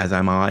journalist, as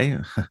am I.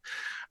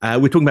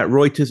 We're talking about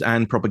Reuters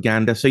and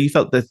propaganda. So you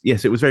felt that,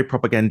 yes, it was very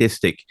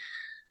propagandistic.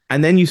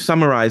 And then you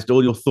summarized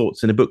all your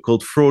thoughts in a book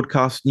called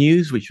Fraudcast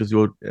News, which was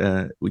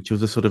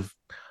a sort of,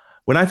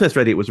 when I first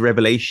read it was a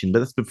revelation, but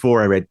that's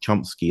before I read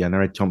Chomsky, and I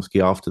read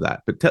Chomsky after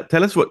that. But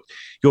tell us what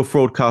your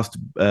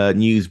Fraudcast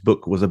News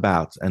book was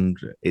about, and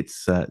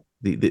it's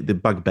the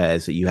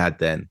bugbears that you had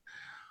then.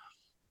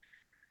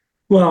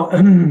 Well,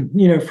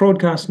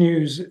 Fraudcast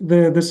News,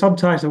 the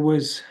subtitle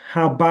was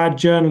How Bad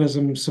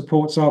Journalism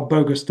Supports Our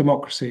Bogus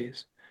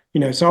Democracies.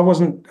 So I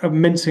wasn't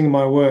mincing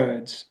my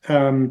words.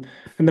 And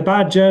the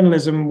bad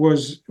journalism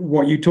was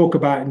what you talk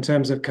about in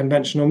terms of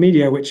conventional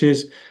media, which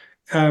is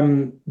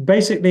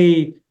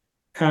basically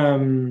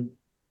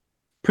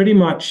pretty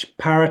much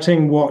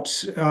parroting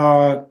what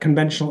our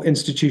conventional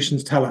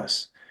institutions tell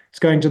us. It's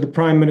going to the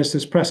Prime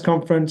Minister's press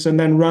conference and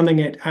then running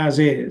it as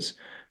is.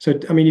 So,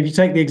 if you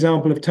take the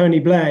example of Tony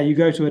Blair, you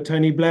go to a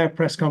Tony Blair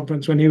press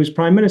conference when he was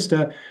Prime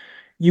Minister,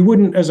 you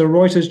wouldn't, as a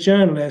Reuters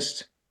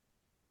journalist,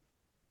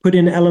 put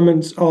in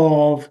elements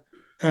of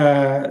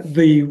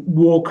the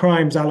war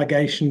crimes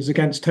allegations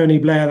against Tony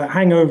Blair that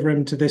hang over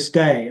him to this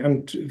day,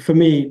 and for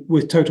me,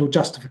 with total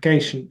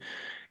justification.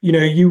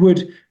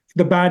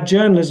 The bad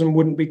journalism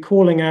wouldn't be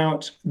calling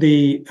out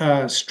the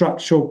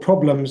structural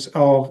problems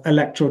of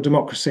electoral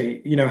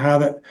democracy, how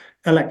that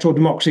electoral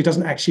democracy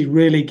doesn't actually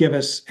really give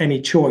us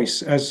any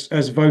choice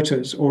as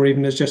voters or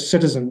even as just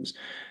citizens.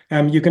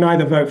 You can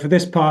either vote for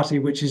this party,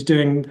 which is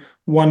doing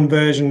one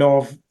version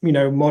of,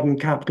 modern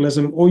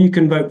capitalism, or you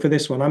can vote for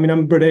this one.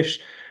 I'm British.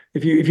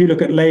 If you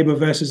look at Labour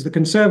versus the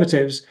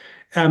Conservatives,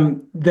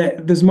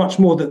 there's much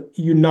more that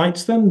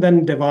unites them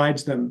than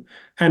divides them.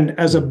 And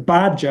as a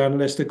bad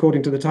journalist,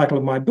 according to the title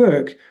of my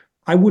book,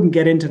 I wouldn't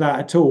get into that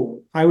at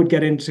all. I would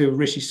get into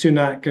Rishi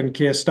Sunak and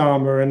Keir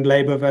Starmer and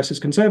Labour versus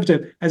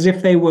Conservative as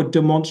if they were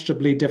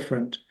demonstrably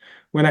different,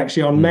 when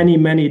actually on many,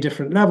 many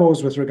different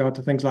levels with regard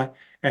to things like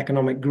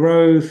economic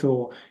growth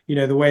or,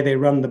 the way they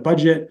run the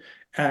budget,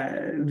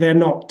 they're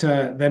not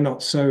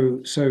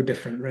so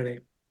different, really.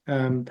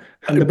 And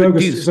the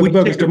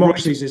bogus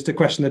democracies is to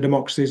question the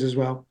democracies as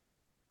well.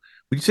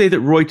 Would you say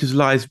that Reuters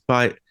lies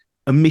by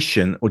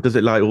omission, or does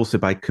it lie also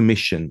by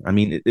commission? I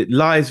mean, it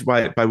lies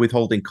by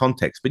withholding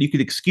context, but you could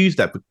excuse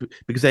that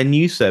because they're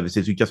news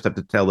services who just have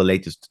to tell the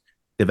latest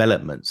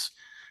developments.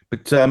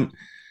 But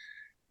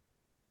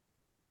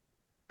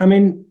I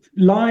mean,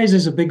 lies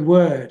is a big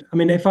word. I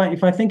mean, if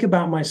I think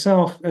about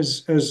myself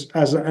as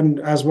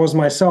was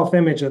my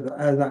self-image at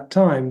that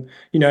time,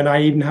 and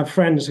I even have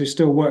friends who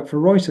still work for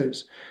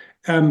Reuters,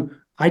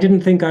 I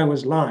didn't think I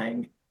was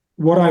lying.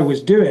 What I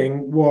was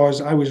doing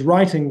was I was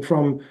writing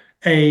from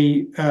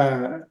a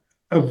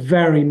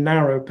very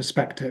narrow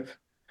perspective.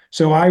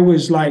 So I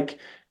was like,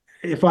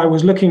 if I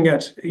was looking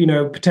at,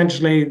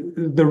 potentially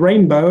the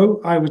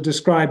rainbow, I was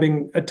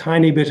describing a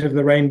tiny bit of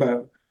the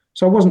rainbow.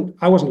 So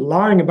I wasn't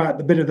lying about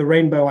the bit of the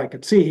rainbow I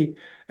could see,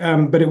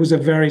 but it was a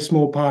very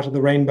small part of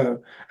the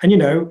rainbow. And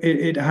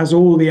it has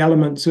all the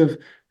elements of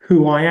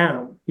who I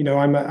am.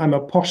 I'm a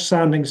posh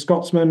sounding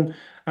Scotsman.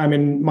 I'm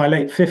in my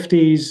late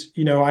 50s.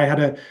 I had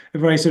a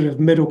very sort of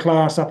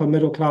upper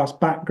middle class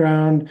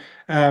background.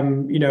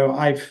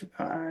 I've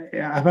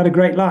had a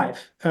great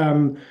life.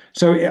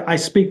 So I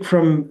speak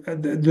from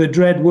the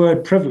dread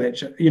word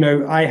privilege.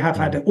 I have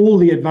had all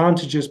the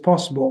advantages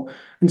possible.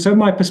 And so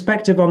my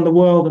perspective on the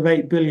world of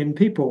 8 billion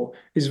people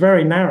is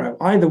very narrow,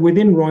 either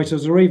within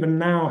Reuters or even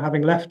now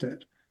having left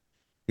it.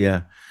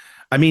 Yeah.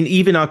 I mean,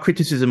 even our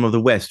criticism of the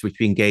West, which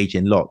we engage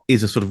in a lot,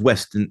 is a sort of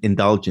Western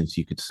indulgence,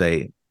 you could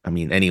say. I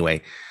mean,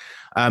 anyway.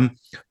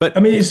 But I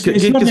mean, it's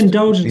not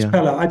indulgence,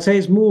 Pella. I'd say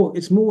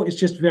it's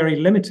just very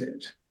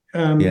limited.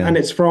 And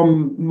it's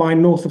from my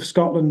north of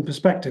Scotland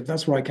perspective.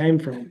 That's where I came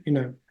from,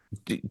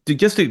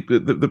 Just the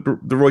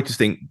Reuters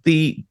thing.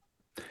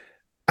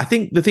 I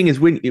think the thing is,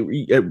 when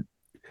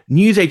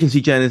news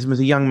agency journalism is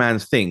a young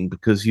man's thing,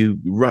 because you're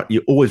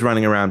always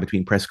running around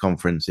between press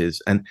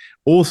conferences, and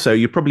also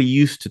you're probably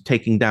used to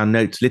taking down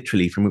notes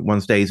literally from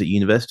one's days at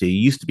university.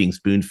 You're used to being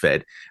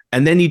spoon-fed,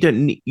 and then you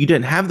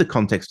don't have the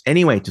context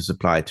anyway to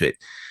supply to it.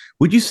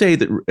 Would you say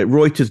that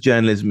Reuters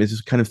journalism is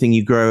this kind of thing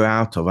you grow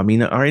out of? I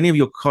mean, are any of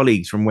your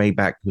colleagues from way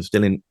back who are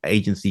still in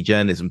agency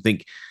journalism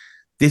think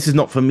this is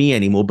not for me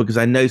anymore because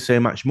I know so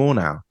much more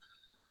now?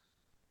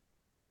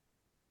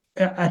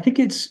 I think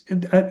it's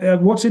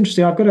what's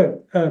interesting. I've got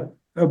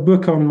a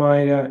book on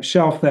my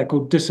shelf there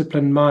called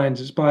Disciplined Minds.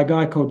 It's by a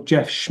guy called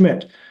Jeff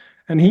Schmidt,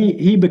 and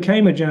he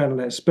became a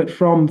journalist, but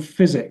from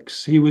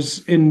physics. He was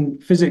in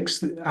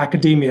physics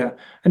academia,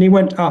 and he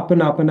went up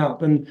and up and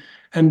up.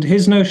 And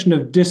his notion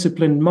of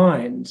disciplined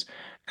minds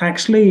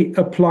actually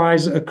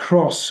applies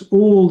across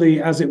all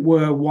the, as it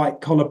were,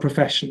 white-collar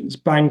professions: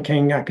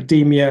 banking,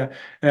 academia,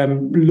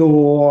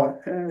 law,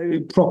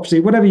 property,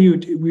 whatever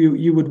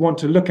you would want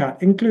to look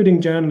at,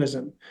 including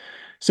journalism.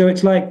 So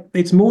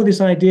it's more this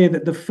idea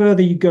that the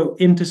further you go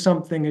into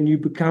something and you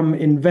become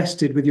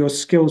invested with your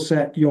skill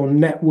set, your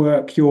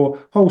network, your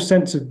whole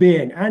sense of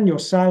being, and your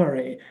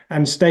salary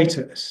and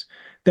status,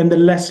 then the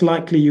less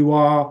likely you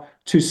are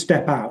to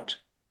step out.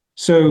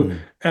 So,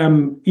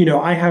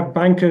 I have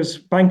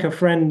banker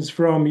friends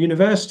from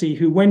university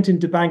who went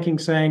into banking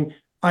saying,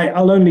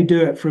 I'll only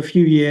do it for a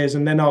few years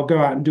and then I'll go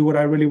out and do what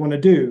I really want to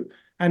do.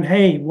 And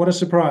hey, what a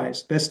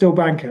surprise, they're still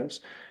bankers,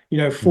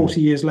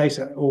 40 years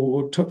later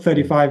or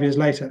 35 years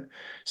later.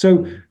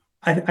 So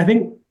I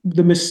think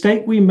the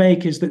mistake we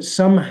make is that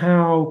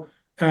somehow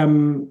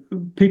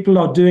people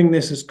are doing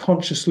this as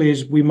consciously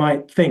as we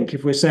might think.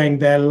 If we're saying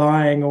they're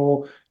lying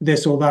or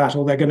this or that,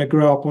 or they're going to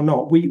grow up or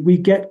not, we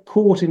get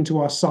caught into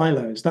our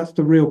silos. That's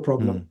the real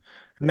problem.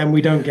 And then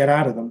we don't get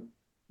out of them.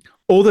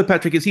 Although,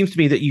 Patrick, it seems to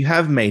me that you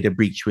have made a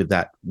breach with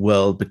that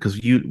world, because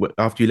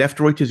after you left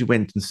Reuters, you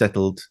went and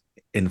settled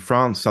in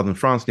France, southern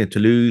France, near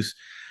Toulouse,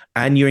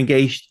 and you're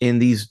engaged in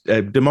these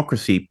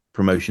democracy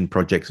promotion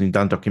projects, and you've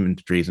done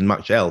documentaries and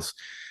much else.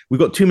 We've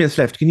got 2 minutes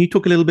left. Can you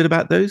talk a little bit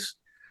about those?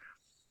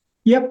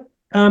 Yep.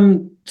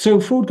 So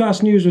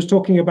Fraudcast News was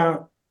talking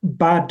about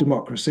bad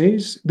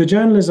democracies. The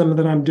journalism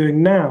that I'm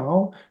doing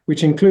now,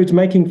 which includes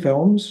making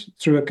films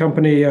through a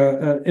company,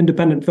 an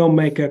independent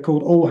filmmaker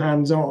called All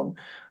Hands On,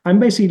 I'm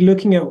basically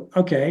looking at,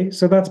 okay,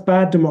 so that's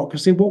bad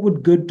democracy. What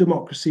would good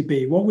democracy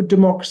be? What would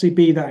democracy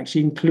be that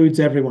actually includes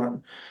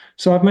everyone?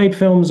 So I've made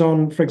films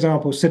on, for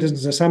example,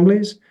 citizens'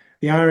 assemblies.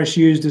 The Irish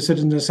used a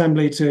citizens'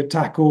 assembly to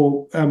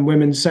tackle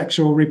women's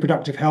sexual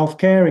reproductive health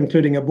care,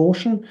 including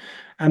abortion.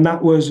 And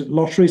that was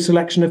lottery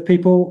selection of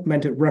people,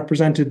 meant it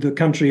represented the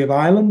country of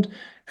Ireland.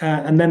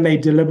 And then they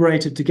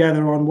deliberated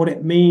together on what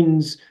it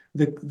means,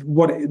 this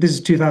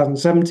is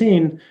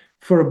 2017,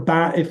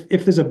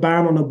 if there's a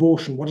ban on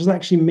abortion, what does that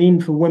actually mean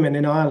for women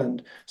in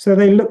Ireland? So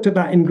they looked at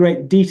that in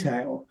great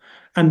detail.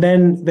 And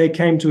then they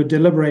came to a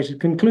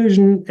deliberated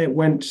conclusion. It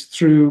went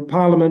through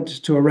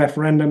Parliament to a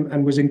referendum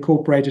and was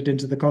incorporated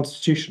into the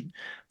Constitution.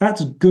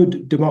 That's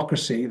good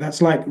democracy.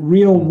 That's like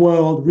real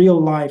world, real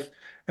life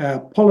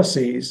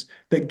policies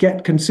that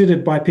get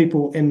considered by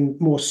people in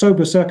more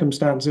sober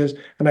circumstances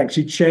and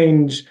actually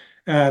change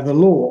the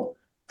law.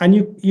 And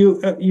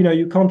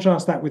you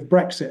contrast that with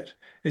Brexit.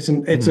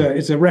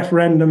 It's a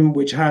referendum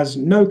which has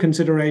no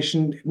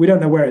consideration. We don't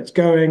know where it's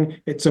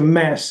going. It's a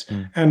mess,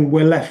 and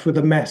we're left with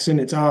a mess in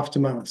its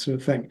aftermath, sort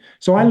of thing.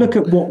 So I look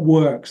at what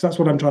works. That's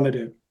what I'm trying to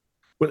do.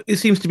 Well, it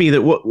seems to me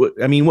that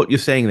what you're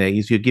saying there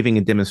is you're giving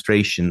a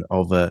demonstration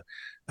of a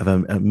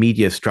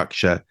media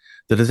structure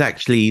that has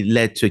actually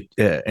led to,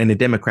 in a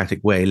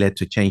democratic way, led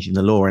to changing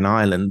the law in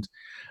Ireland,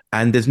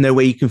 and there's no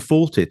way you can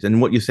fault it.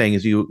 And what you're saying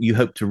is you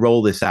hope to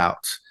roll this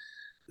out,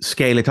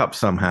 scale it up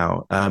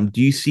somehow.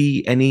 Do you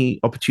see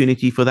any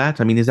opportunity for that?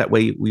 I mean, is that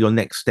where your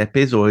next step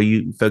is, or are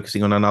you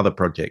focusing on another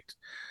project?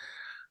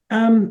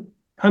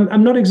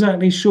 I'm not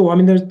exactly sure. I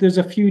mean, there's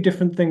a few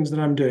different things that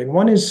I'm doing.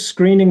 One is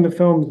screening the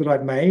films that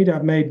I've made.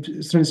 I've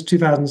made, since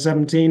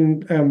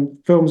 2017,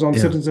 films on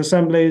citizens'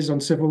 assemblies, on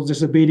civil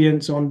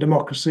disobedience, on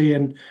democracy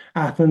in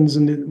Athens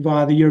and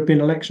via the European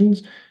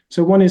elections.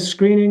 So one is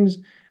screenings.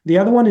 The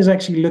other one is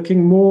actually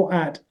looking more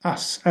at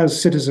us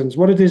as citizens.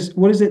 What is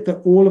it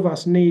that all of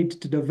us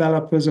need to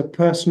develop as a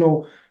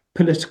personal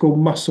political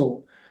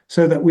muscle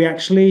so that we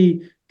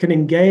actually can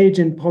engage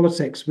in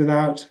politics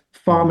without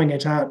farming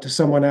it out to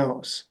someone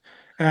else?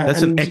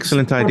 That's an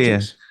excellent idea.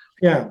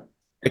 Yeah.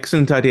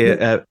 Excellent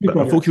idea. But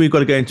unfortunately, we've got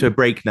to go into a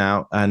break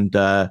now. And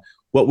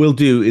what we'll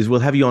do is we'll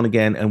have you on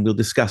again and we'll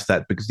discuss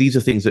that, because these are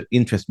things that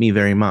interest me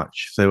very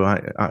much. So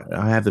I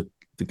have the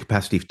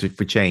capacity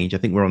for change. I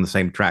think we're on the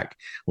same track,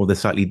 or there's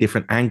slightly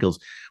different angles.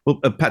 Well,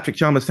 Patrick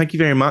Chalmers, thank you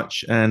very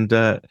much. And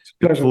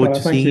look forward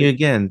to seeing you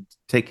again.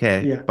 Take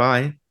care. Yeah.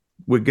 Bye.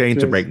 We're going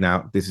to break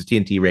now. This is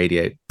TNT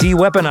Radio.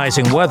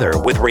 De-weaponizing weather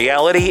with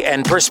reality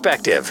and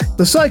perspective.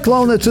 The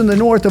cyclone that's in the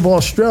north of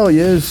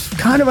Australia is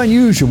kind of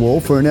unusual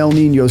for an El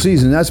Nino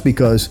season. That's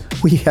because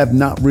we have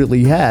not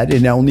really had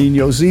an El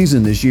Nino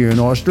season this year in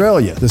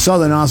Australia. The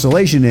Southern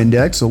Oscillation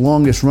Index, the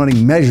longest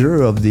running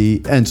measure of the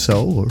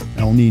ENSO, or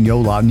El Nino,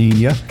 La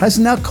Nina, has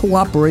not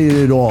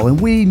cooperated at all.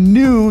 And we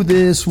knew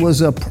this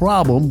was a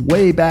problem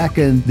way back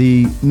in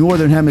the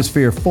Northern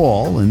Hemisphere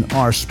fall and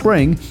our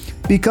spring,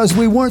 because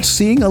we weren't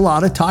seeing a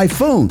lot of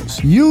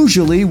typhoons.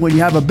 Usually when you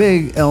have a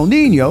big El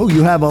Nino,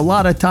 you have a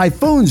lot of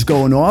typhoons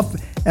going off,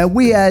 and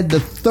we had the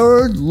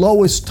third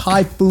lowest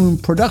typhoon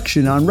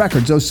production on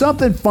record, so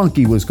something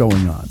funky was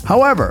going on.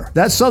 However,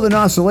 that Southern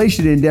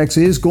Oscillation Index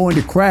is going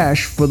to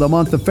crash for the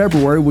month of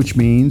February, which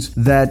means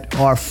that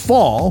our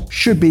fall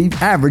should be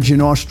average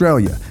in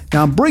Australia.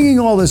 Now, I'm bringing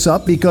all this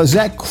up because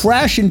that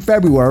crash in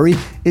February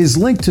is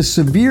linked to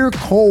severe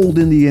cold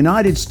in the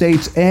United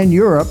States and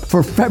Europe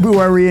for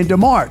February into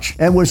March.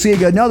 And we're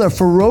seeing another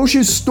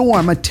ferocious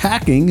storm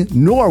attacking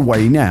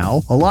Norway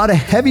now. A lot of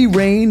heavy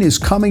rain is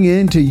coming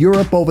into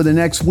Europe over the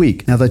next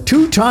week. Now, the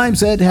two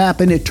times that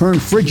happened, it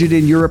turned frigid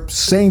in Europe.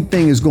 Same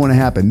thing is going to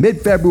happen.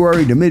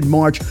 Mid-February to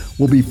mid-March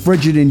will be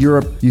frigid in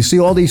Europe. You see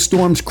all these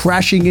storms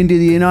crashing into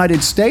the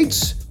United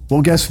States?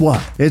 Well, guess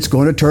what? It's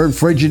going to turn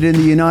frigid in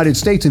the United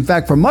States. In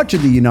fact, for much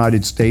of the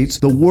United States,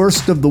 the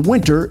worst of the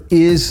winter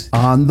is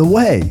on the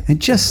way.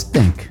 And just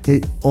think,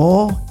 it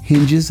all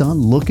hinges on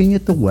looking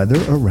at the weather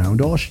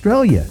around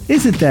Australia.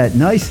 Isn't that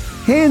nice?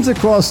 Hands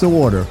across the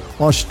water.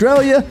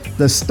 Australia,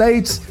 the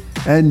States,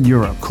 and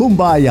Europe.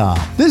 Kumbaya.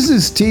 This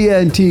is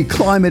TNT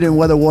climate and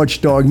weather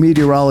watchdog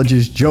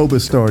meteorologist Joe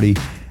Bastardi,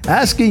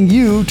 asking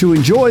you to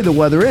enjoy the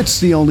weather. It's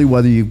the only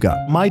weather you've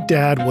got. My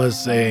dad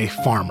was a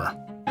farmer.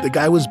 The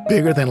guy was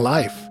bigger than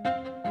life.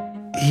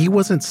 He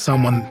wasn't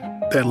someone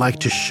that liked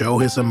to show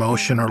his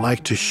emotion or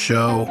liked to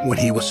show when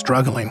he was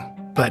struggling,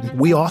 but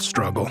we all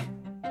struggle.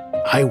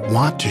 I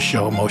want to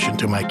show emotion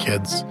to my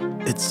kids.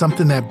 It's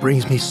something that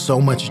brings me so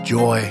much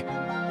joy,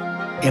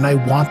 and I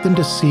want them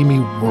to see me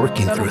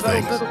working through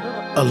things.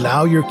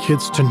 Allow your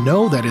kids to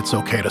know that it's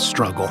okay to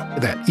struggle,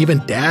 that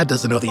even dad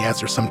doesn't know the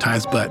answer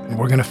sometimes, but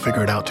we're going to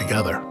figure it out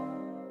together.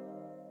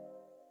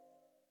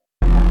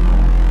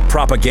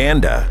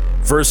 Propaganda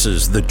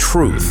versus the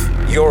truth.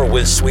 You're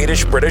with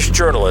Swedish-British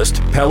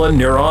journalist Pelle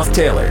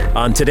Neuroth-Taylor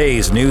on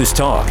today's News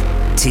Talk,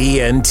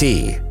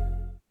 TNT.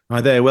 Hi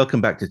there, welcome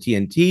back to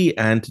TNT.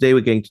 And today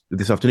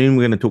this afternoon,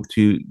 we're going to talk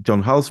to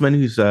John Hulsman,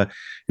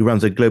 who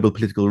runs a global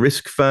political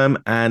risk firm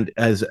and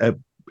has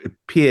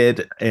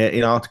appeared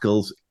in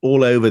articles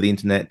all over the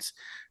internet,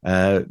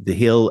 The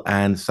Hill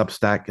and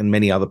Substack and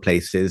many other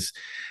places.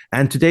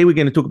 And today we're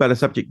going to talk about a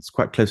subject that's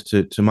quite close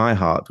to my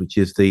heart, which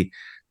is the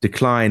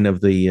decline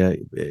of the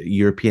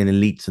European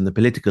elites and the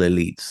political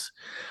elites.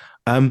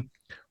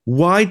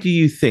 Why do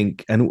you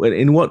think, and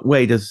in what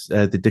way does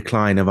the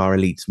decline of our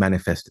elites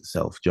manifest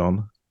itself,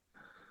 John?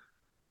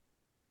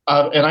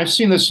 And I've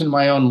seen this in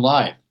my own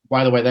life.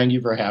 By the way, thank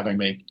you for having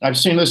me. I've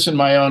seen this in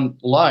my own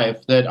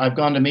life, that I've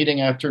gone to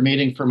meeting after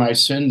meeting for my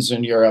sins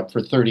in Europe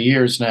for 30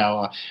 years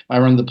now. I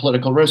run the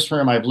political risk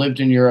firm. I've lived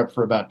in Europe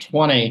for about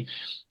 20.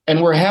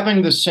 And we're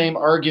having the same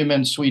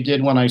arguments we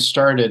did when I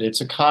started.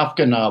 It's a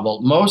Kafka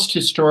novel. Most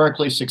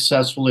historically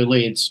successful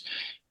elites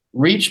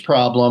reach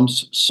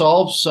problems,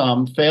 solve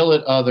some, fail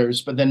at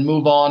others, but then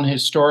move on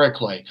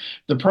historically.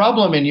 The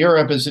problem in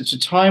Europe is it's a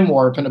time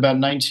warp in about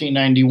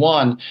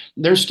 1991.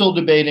 They're still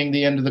debating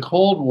the end of the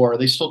Cold War.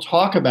 They still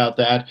talk about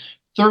that.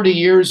 30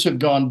 years have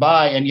gone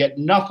by, and yet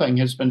nothing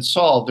has been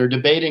solved. They're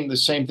debating the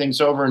same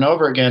things over and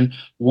over again,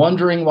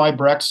 wondering why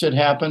Brexit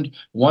happened,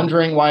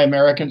 wondering why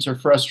Americans are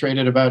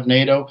frustrated about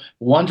NATO,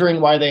 wondering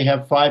why they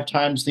have 5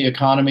 times the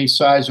economy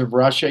size of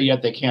Russia,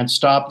 yet they can't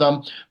stop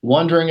them,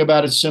 wondering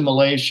about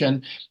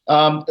assimilation.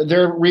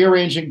 They're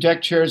rearranging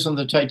deck chairs on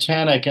the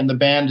Titanic, and the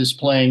band is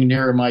playing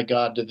Nearer My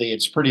God to Thee.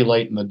 It's pretty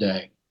late in the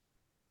day.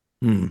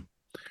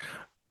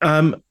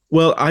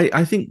 Well,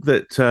 I think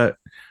that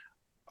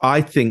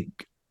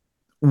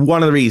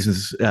one of the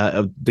reasons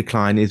of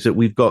decline is that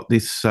we've got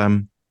this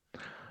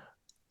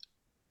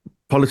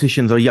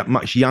politicians are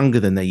much younger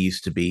than they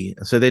used to be,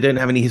 so they don't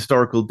have any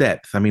historical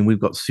depth. I mean, we've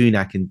got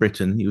Sunak in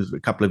Britain. He was a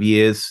couple of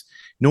years.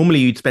 Normally,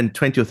 you'd spend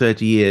 20 or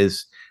 30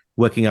 years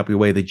working up your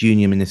way the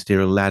junior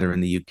ministerial ladder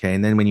in the UK,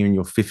 and then when you're in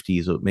your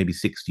 50s or maybe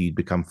 60, you'd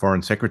become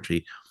foreign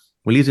secretary.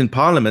 Well, he was in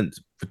Parliament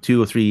for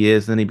 2 or 3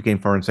 years, then he became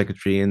foreign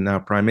secretary and now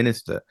prime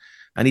minister,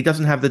 and he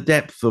doesn't have the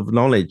depth of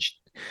knowledge.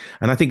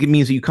 And I think it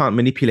means that you can't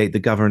manipulate the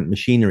government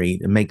machinery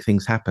and make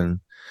things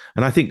happen.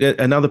 And I think that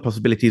another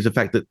possibility is the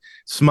fact that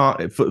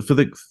for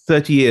the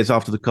 30 years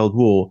after the Cold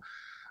War,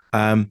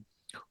 clever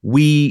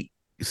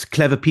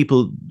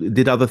people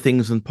did other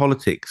things than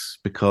politics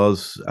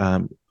because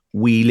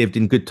we lived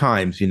in good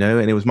times, and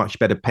it was much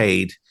better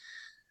paid.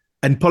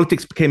 And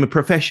politics became a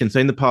profession. So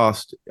in the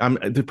past,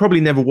 there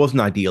probably never was an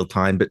ideal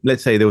time, but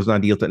let's say there was an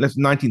ideal time. Let's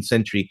 19th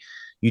century,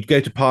 you'd go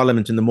to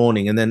Parliament in the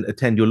morning and then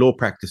attend your law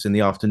practice in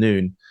the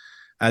afternoon.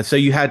 So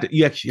you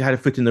actually had a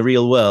foot in the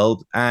real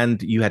world,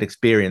 and you had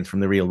experience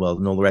from the real world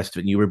and all the rest of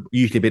it. And you were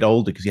usually a bit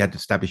older because you had to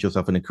establish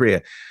yourself in a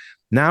career.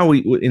 Now,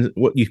 in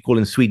what you call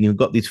in Sweden, you've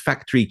got these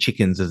factory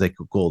chickens, as they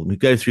could call them, who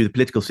go through the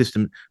political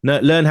system,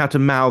 learn how to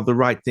mouth the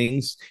right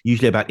things,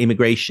 usually about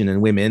immigration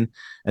and women,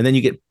 and then you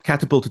get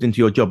catapulted into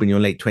your job in your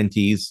late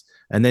 20s,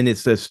 and then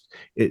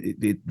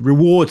it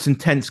rewards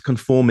intense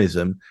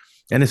conformism.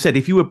 And I said,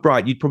 if you were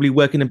bright, you'd probably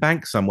work in a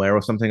bank somewhere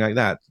or something like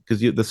that, because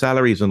the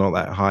salaries are not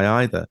that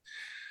high either.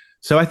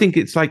 So I think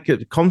it's like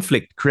a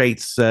conflict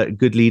creates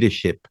good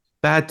leadership.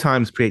 Bad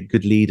times create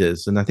good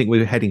leaders, and I think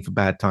we're heading for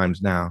bad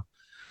times now.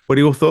 What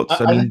are your thoughts?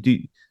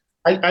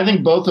 I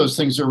think both those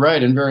things are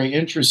right and very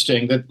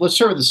interesting. Let's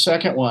start with the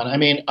second one. I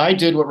mean, I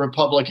did what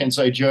Republicans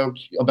I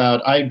joked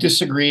about. I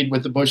disagreed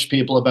with the Bush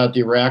people about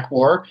the Iraq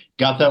War,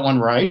 got that one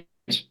right.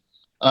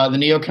 The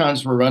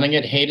neocons were running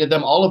it, hated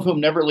them, all of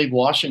whom never leave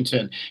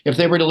Washington. If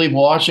they were to leave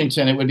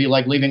Washington, it would be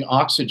like leaving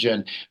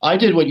oxygen. I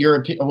did what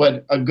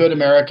a good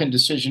American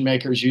decision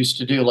makers used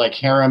to do, like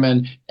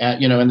Harriman,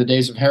 in the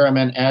days of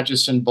Harriman,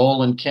 Acheson,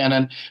 Bolin,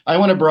 Kennan. I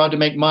went abroad to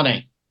make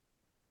money.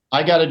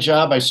 I got a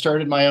job. I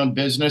started my own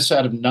business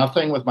out of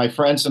nothing with my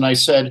friends, and I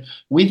said,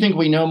 we think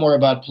we know more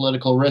about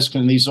political risk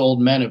than these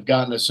old men who've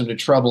gotten us into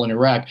trouble in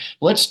Iraq.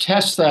 Let's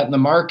test that in the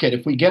market.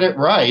 If we get it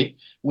right,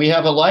 we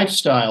have a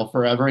lifestyle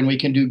forever, and we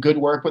can do good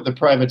work with the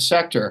private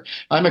sector.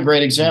 I'm a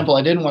great example.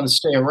 I didn't want to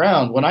stay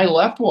around. When I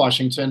left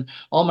Washington,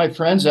 all my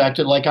friends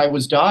acted like I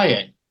was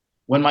dying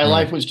when my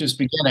life was just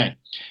beginning.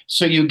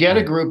 So you get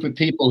a group of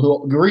people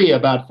who agree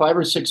about 5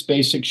 or 6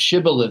 basic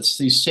shibboleths,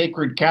 these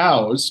sacred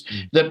cows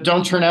that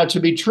don't turn out to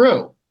be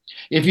true.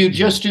 If you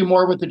just do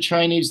more with the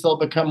Chinese, they'll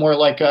become more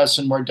like us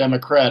and more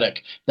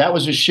democratic. That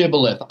was a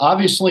shibboleth,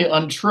 obviously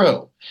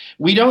untrue.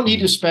 We don't need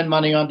to spend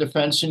money on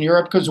defense in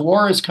Europe because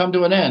war has come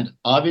to an end,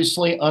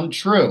 obviously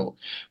untrue.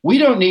 We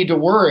don't need to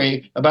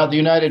worry about the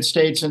United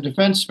States and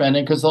defense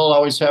spending because they'll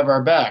always have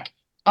our back.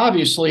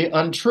 Obviously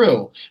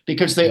untrue,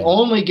 because they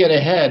only get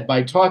ahead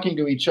by talking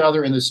to each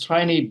other in this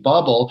tiny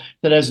bubble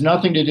that has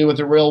nothing to do with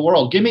the real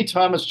world. Give me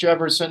Thomas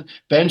Jefferson,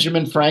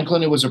 Benjamin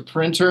Franklin, who was a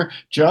printer,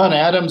 John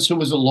Adams, who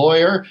was a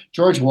lawyer,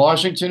 George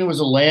Washington, who was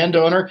a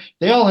landowner.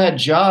 They all had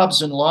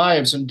jobs and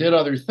lives and did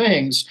other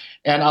things.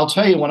 And I'll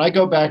tell you, when I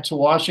go back to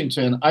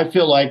Washington, I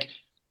feel like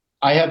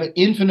I have an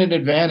infinite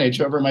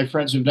advantage over my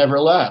friends who've never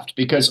left,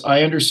 because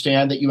I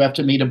understand that you have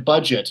to meet a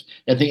budget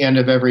at the end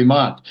of every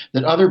month,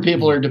 that other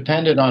people are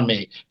dependent on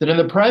me, that in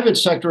the private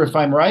sector, if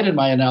I'm right in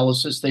my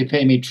analysis, they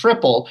pay me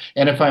triple,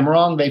 and if I'm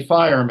wrong, they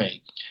fire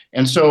me.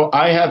 And so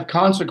I have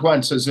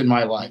consequences in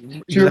my life.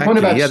 To your point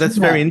about that's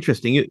very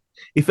interesting.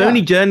 If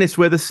only journalists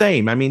were the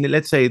same. I mean,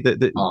 let's say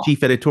that the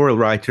chief editorial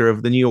writer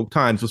of the New York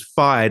Times was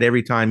fired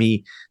every time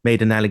he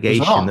made an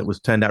allegation that was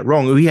turned out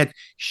wrong, or he had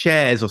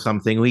shares or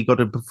something, or he got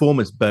a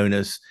performance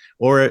bonus,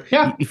 or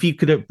if he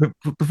could have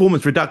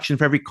performance reduction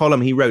for every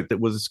column he wrote that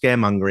was a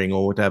scaremongering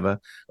or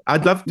whatever.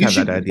 I'd love to have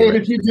that idea. You should get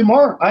paid if you do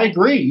more. I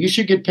agree. You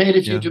should get paid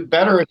if you do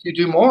better, if you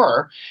do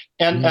more.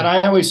 And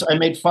I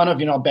made fun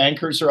of,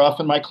 bankers are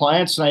often my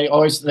clients, and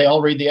they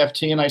all read the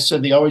FT, and I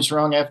said the always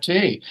wrong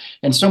FT.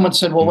 And someone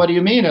said, well, what do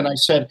you mean? And I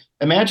said,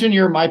 imagine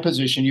you're in my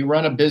position, you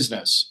run a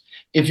business.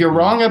 If you're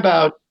wrong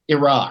about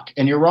Iraq,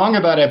 and you're wrong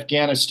about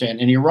Afghanistan,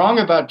 and you're wrong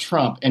about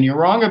Trump, and you're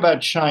wrong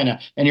about China,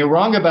 and you're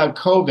wrong about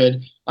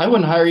COVID, I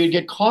wouldn't hire you to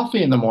get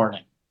coffee in the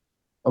morning.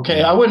 Okay,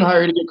 yeah. I wouldn't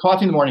hire you to get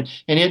coffee in the morning.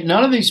 And yet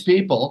none of these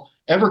people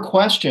ever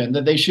question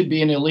that they should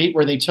be an elite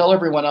where they tell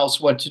everyone else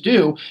what to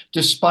do,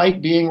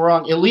 despite being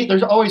wrong. Elite,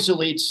 there's always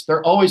elites.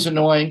 They're always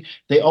annoying.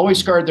 They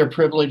always guard their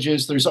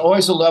privileges. There's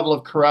always a level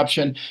of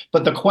corruption.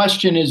 But the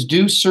question is,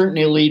 do certain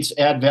elites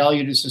add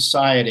value to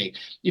society?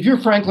 If you're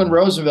Franklin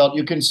Roosevelt,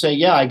 you can say,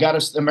 yeah, I got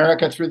us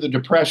America through the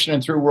Depression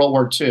and through World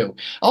War II.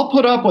 I'll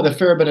put up with a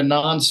fair bit of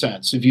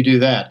nonsense if you do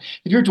that.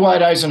 If you're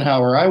Dwight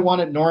Eisenhower, I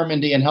wanted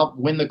Normandy and helped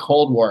win the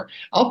Cold War.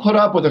 I'll put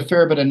up with a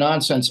fair bit of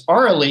nonsense.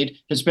 Our elite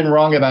has been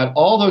wrong about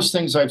all those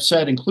things I've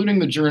said, including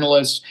the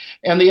journalists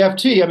and the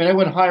FT. I mean, I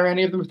wouldn't hire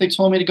any of them. If they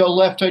told me to go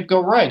left, I'd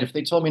go right. If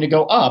they told me to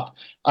go up,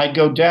 I'd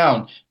go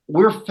down.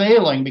 We're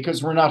failing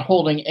because we're not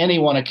holding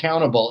anyone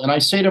accountable. And I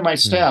say to my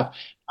staff,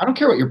 I don't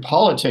care what your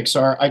politics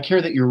are. I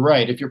care that you're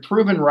right. If you're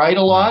proven right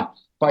a lot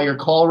by your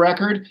call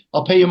record,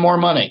 I'll pay you more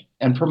money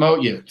and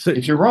promote you. So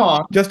if you're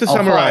wrong, just to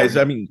summarize,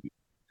 I mean,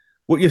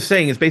 what you're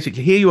saying is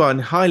basically here you are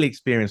a highly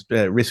experienced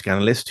risk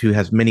analyst who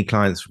has many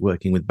clients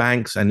working with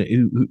banks, and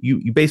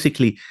you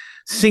basically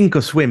sink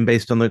or swim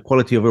based on the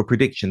quality of your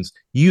predictions.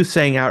 You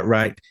saying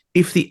outright,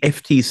 if the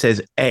FT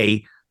says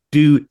A,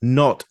 do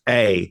not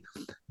A.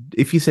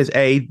 If he says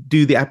A,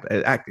 do the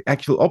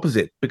actual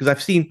opposite. Because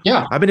I've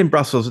been in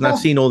Brussels and I've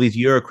seen all these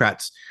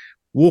bureaucrats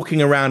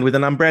walking around with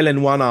an umbrella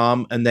in one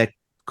arm and their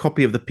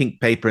copy of the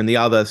pink paper in the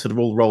other, sort of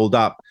all rolled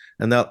up,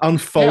 and they'll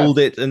unfold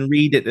it and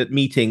read it at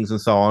meetings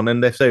and so on.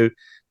 And they're so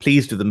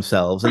pleased with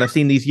themselves. And I've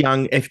seen these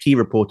young FT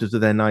reporters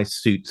with their nice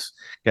suits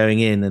going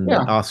in and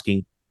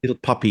asking little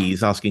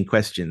puppies, asking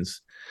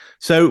questions.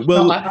 So,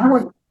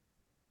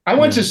 I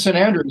went to St.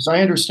 Andrews.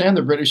 I understand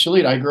the British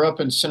elite. I grew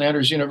up in St.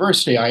 Andrews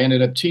University. I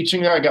ended up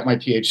teaching there. I got my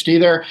PhD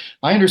there.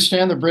 I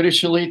understand the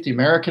British elite, the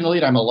American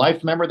elite. I'm a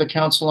life member of the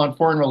Council on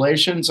Foreign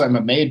Relations. I'm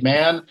a made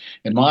man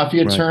in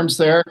mafia terms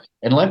there.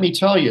 And let me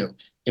tell you,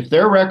 if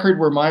their record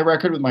were my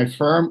record with my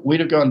firm,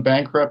 we'd have gone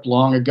bankrupt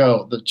long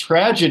ago. The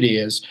tragedy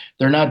is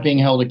they're not being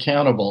held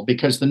accountable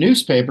because the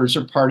newspapers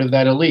are part of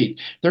that elite.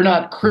 They're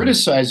not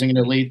criticizing an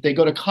elite. They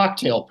go to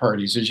cocktail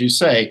parties, as you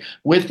say,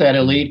 with that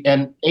elite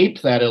and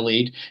ape that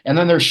elite. And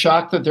then they're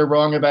shocked that they're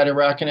wrong about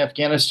Iraq and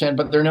Afghanistan,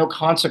 but there are no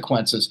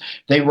consequences.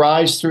 They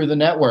rise through the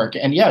network.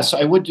 And yes,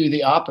 I would do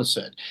the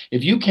opposite.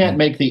 If you can't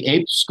make the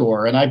ape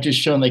score, and I've just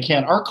shown they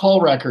can't, our call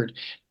record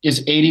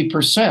is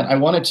 80%. I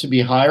want it to be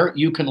higher.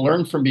 You can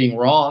learn from being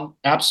wrong,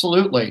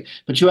 absolutely.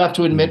 But you have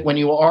to admit when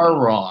you are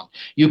wrong.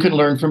 You can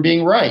learn from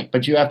being right,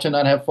 but you have to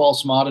not have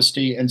false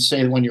modesty and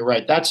say when you're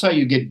right. That's how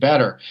you get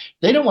better.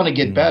 They don't want to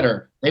get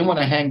better. They want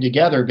to hang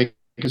together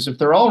because if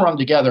they're all wrong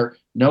together,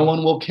 no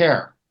one will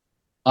care.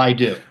 I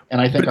do.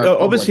 And I think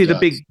obviously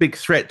the big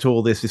threat to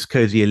all this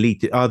cozy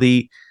elite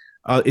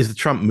is the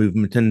Trump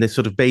movement and the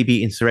sort of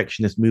baby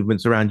insurrectionist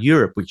movements around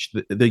Europe, which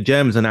the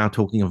Germans are now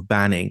talking of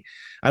banning.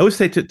 I always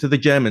say to the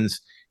Germans,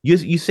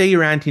 you say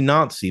you're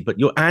anti-Nazi, but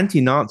your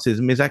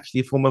anti-Nazism is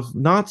actually a form of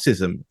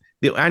Nazism.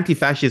 The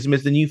anti-fascism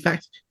is the new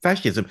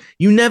fascism.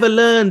 You never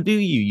learn, do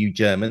you, you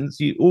Germans?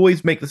 You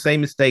always make the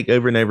same mistake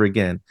over and over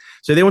again.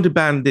 So they want to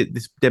ban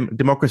this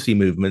democracy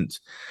movement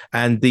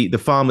and the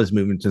farmers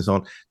movement and so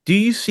on. Do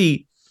you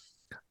see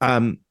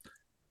do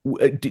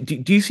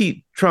you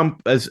see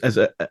Trump as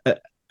a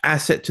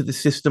asset to the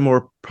system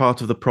or part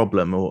of the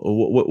problem,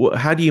 or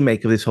how do you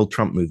make of this whole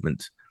Trump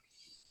movement?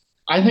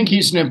 I think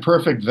he's an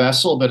imperfect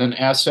vessel, but an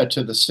asset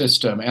to the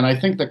system. And I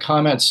think the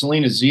comment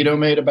Selena Zito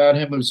made about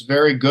him was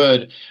very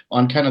good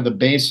on kind of the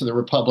base of the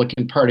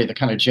Republican Party, the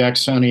kind of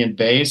Jacksonian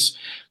base.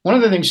 One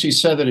of the things she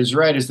said that is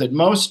right is that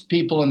most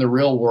people in the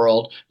real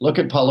world look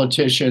at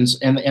politicians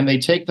and they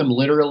take them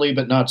literally,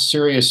 but not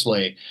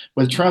seriously.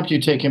 With Trump, you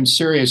take him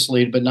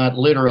seriously, but not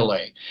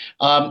literally.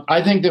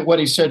 I think that what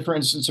he said, for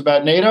instance,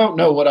 about NATO,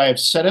 no, would I have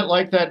said it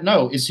like that?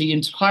 No. Is he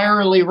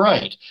entirely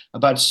right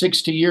about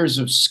 60 years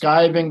of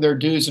skiving their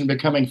dues and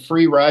becoming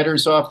free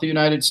riders off the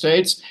United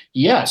States?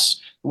 Yes.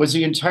 Was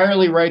he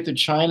entirely right that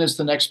China is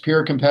the next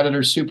peer competitor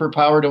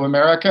superpower to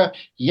America?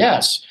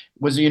 Yes.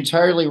 Was he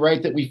entirely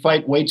right that we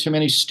fight way too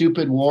many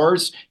stupid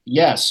wars?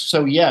 Yes.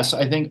 So yes,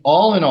 I think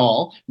all in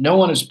all, no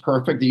one is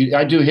perfect.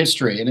 I do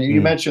history, and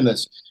you mentioned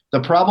this. The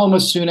problem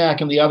with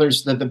Sunak and the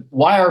others,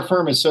 why our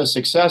firm is so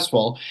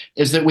successful,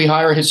 is that we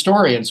hire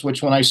historians,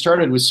 which when I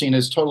started was seen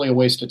as totally a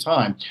waste of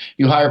time.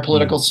 You hire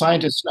political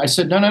scientists. I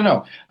said,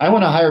 no. I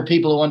want to hire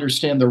people who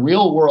understand the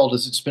real world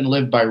as it's been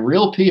lived by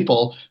real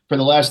people for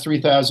the last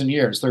 3,000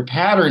 years. There are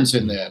patterns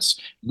in this.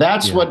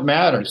 That's what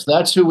matters.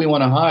 That's who we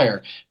want to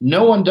hire.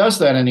 No one does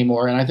that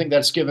anymore. And I think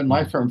that's given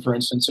my firm, for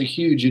instance, a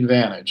huge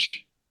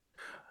advantage.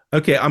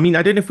 Okay. I mean,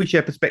 I don't know if we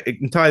share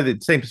entirely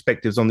the same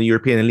perspectives on the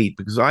European elite,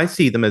 because I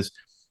see them as,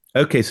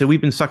 okay, so we've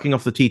been sucking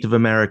off the teat of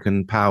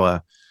American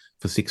power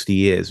for 60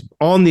 years.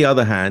 On the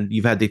other hand,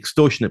 you've had the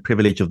extortionate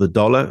privilege of the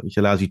dollar, which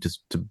allows you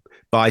to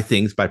buy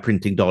things by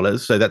printing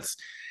dollars. So that's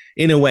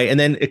in a way, and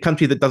then a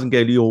country that doesn't go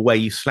your way,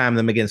 you slam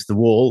them against the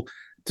wall.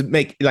 to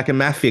make like a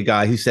mafia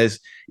guy who says,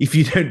 if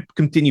you don't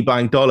continue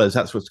buying dollars,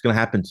 that's what's going to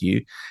happen to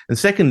you. And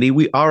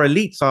secondly, our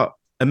elites are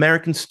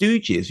American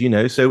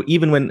stooges, so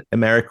even when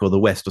America or the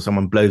West or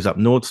someone blows up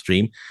Nord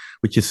Stream,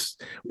 which is,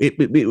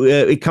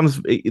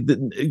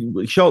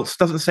 Scholz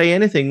doesn't say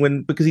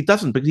anything because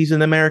he's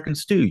an American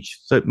stooge.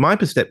 So my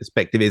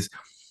perspective is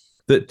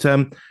that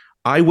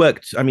I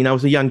was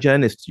a young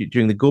journalist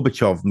during the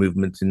Gorbachev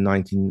movement in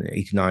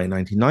 1989,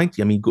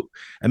 1990.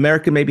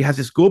 America maybe has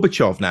this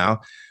Gorbachev now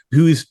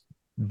who's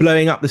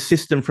blowing up the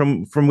system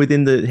from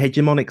within the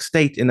hegemonic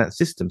state in that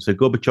system. So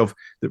Gorbachev,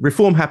 the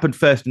reform happened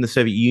first in the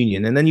Soviet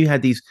Union, and then you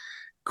had these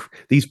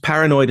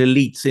paranoid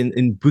elites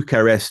in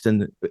Bucharest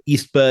and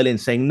East Berlin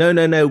saying,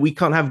 no, we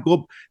can't have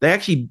They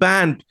actually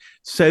banned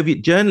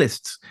Soviet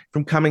journalists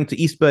from coming to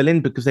East Berlin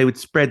because they would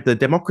spread the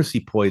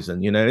democracy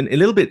poison, and a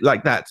little bit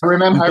like that. I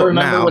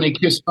remember when he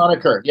kissed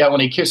Honecker. Yeah,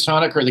 when he kissed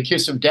Honecker, the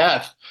kiss of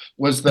death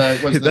was the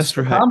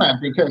comment,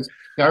 because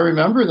I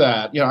remember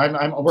that.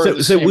 I'm aware of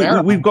the same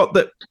era. We've got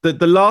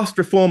the last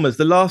reformers,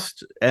 the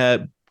last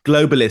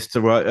globalists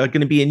are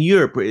going to be in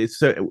Europe.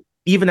 So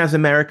even as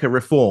America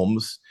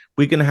reforms,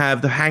 we're going to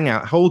have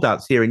the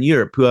holdouts here in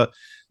Europe who are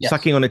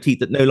sucking on a teat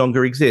that no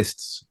longer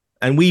exists.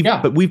 And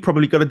but we've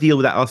probably got to deal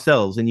with that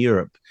ourselves in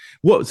Europe.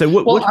 What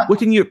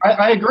in Europe?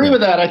 I agree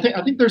with that. I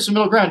think there's some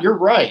middle ground. You're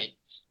right.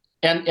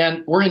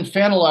 And we're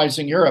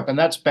infantilizing Europe, and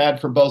that's bad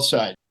for both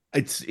sides.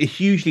 It's a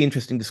hugely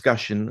interesting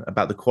discussion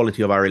about the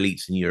quality of our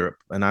elites in Europe.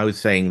 And I was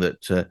saying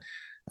that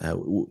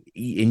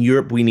in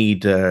Europe, we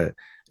need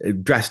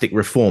drastic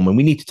reform, and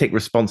we need to take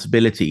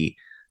responsibility,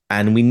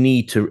 and we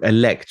need to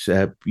elect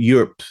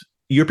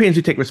Europeans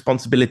who take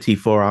responsibility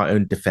for our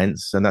own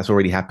defense, and that's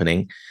already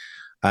happening.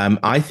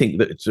 I think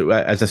that,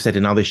 as I said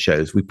in other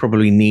shows, we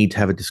probably need to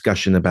have a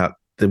discussion about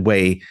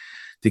the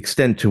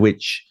extent to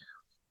which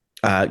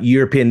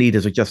European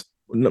leaders are just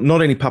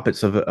not only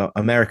puppets of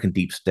American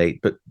deep state,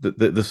 but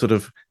the sort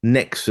of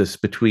nexus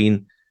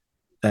between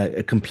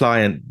a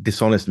compliant,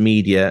 dishonest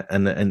media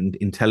and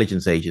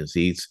intelligence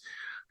agencies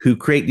who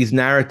create these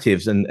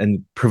narratives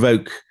and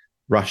provoke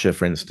Russia,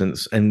 for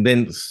instance, and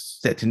then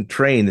set in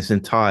train this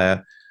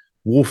entire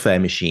warfare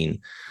machine.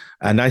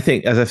 And I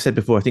think, as I've said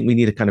before, I think we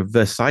need a kind of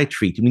Versailles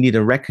Treaty. We need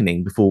a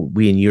reckoning before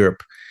we in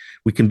Europe,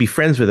 we can be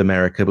friends with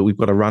America, but we've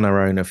got to run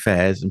our own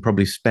affairs and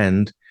probably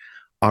spend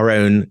our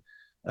own,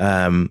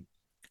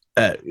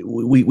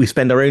 we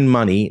spend our own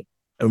money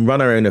and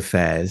run our own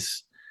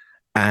affairs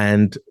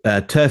and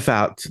turf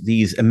out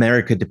these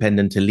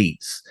America-dependent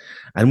elites.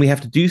 And we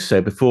have to do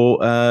so before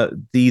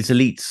these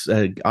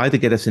elites either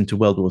get us into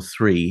World War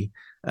III,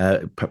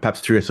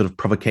 perhaps through a sort of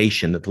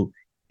provocation that will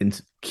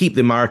keep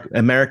the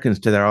Americans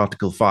to their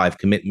Article 5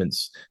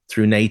 commitments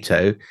through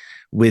NATO,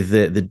 with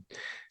the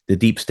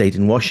deep state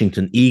in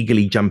Washington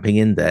eagerly jumping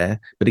in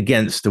there, but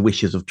against the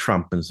wishes of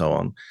Trump and so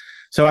on.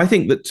 So I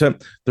think that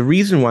the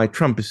reason why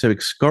Trump is so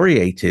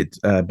excoriated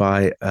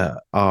by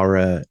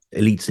our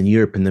elites in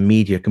Europe and the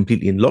media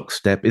completely in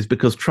lockstep is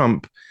because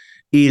Trump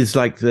is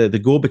like the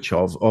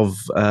Gorbachev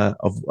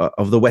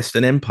of the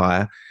Western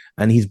Empire,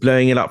 and he's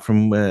blowing it up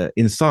from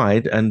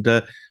inside. And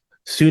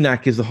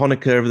Sunak is the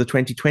Honecker of the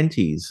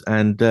 2020s,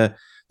 and the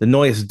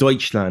Neues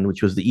Deutschland,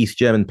 which was the East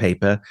German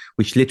paper,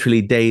 which literally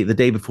the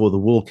day before the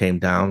wall came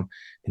down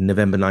in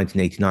November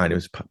 1989, it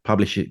was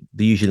publishing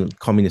the usual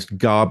communist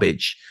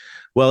garbage.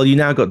 Well, you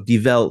now got Die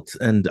Welt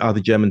and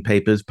other German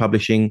papers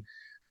publishing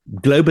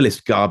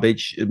globalist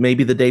garbage,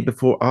 maybe the day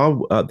before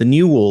the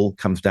new wall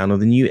comes down, or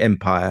the new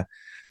empire,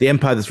 the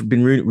empire that's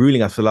been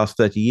ruling us for the last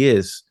 30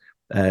 years,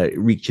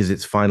 reaches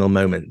its final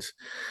moment.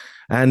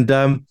 And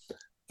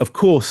of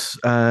course,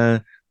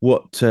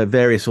 what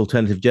various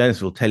alternative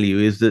journalists will tell you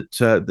is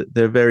that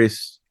there are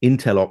various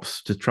intel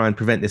ops to try and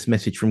prevent this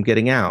message from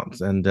getting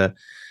out. And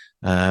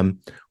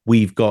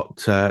we've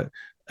got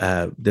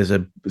there's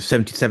a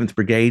 77th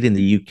Brigade in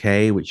the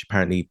UK, which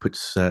apparently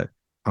puts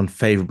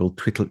unfavorable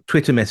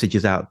Twitter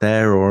messages out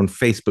there, or on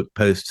Facebook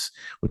posts,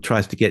 or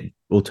tries to get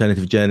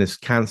alternative journalists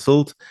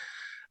cancelled,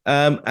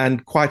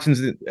 and quite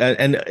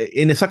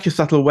in such a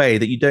subtle way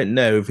that you don't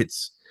know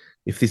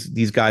if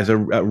these guys are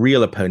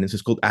real opponents.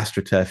 It's called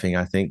astroturfing,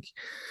 I think.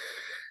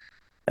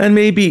 And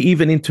maybe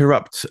even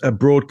interrupt a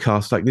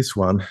broadcast like this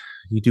one.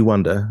 You do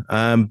wonder.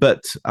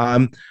 But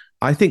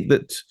I think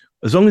that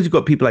as long as you've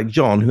got people like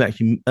John who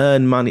actually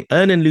earn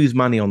and lose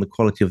money on the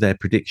quality of their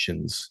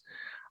predictions,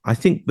 I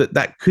think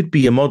that could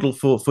be a model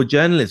for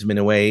journalism in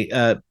a way.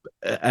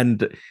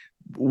 And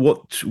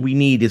what we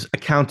need is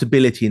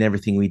accountability in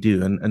everything we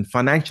do, and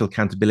financial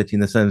accountability in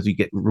the sense you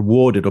get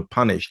rewarded or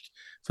punished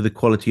for the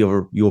quality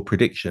of your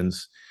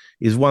predictions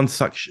is one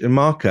such a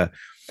marker.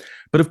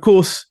 But of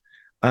course,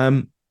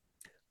 the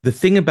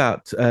thing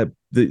about the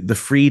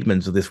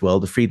Freedmans of this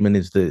world, the Freeman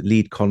is the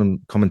lead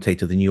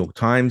commentator of the New York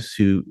Times,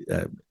 who,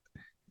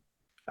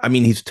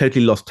 he's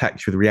totally lost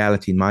touch with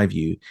reality in my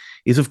view,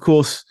 is of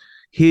course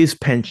his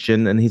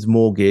pension and his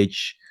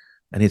mortgage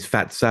and his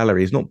fat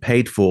salary is not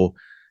paid for.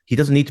 He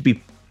doesn't need to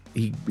be,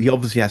 he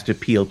obviously has to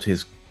appeal to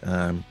his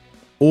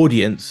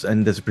audience,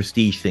 and there's a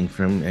prestige thing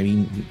for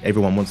him.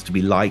 Everyone wants to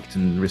be liked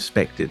and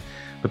respected,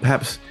 but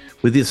perhaps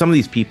with some of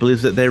these people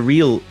is that their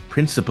real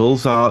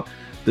principles are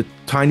the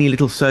tiny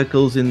little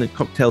circles in the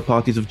cocktail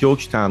parties of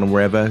Georgetown or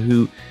wherever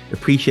who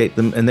appreciate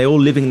them, and they're all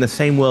living in the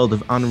same world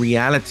of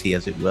unreality,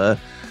 as it were,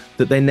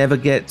 that they never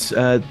get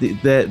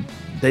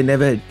they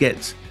never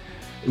get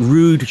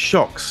rude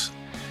shocks.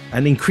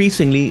 And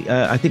increasingly,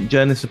 I think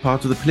journalists are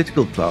part of the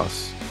political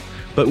class.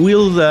 But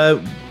we'll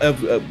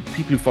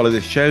people who follow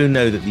this show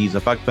know that these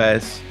are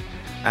bugbears,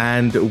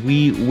 and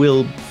we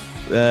will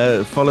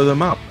follow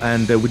them up.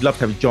 And we'd love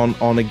to have John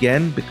on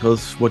again,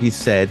 because what he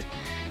said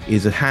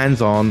is a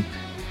hands-on,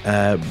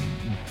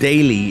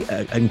 daily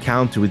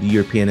encounter with the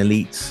European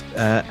elites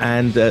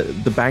and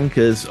the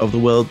bankers of the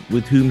world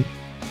with whom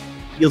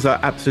he feels are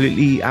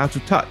absolutely out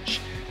of touch.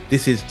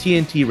 This is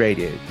TNT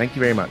Radio. Thank you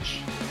very much.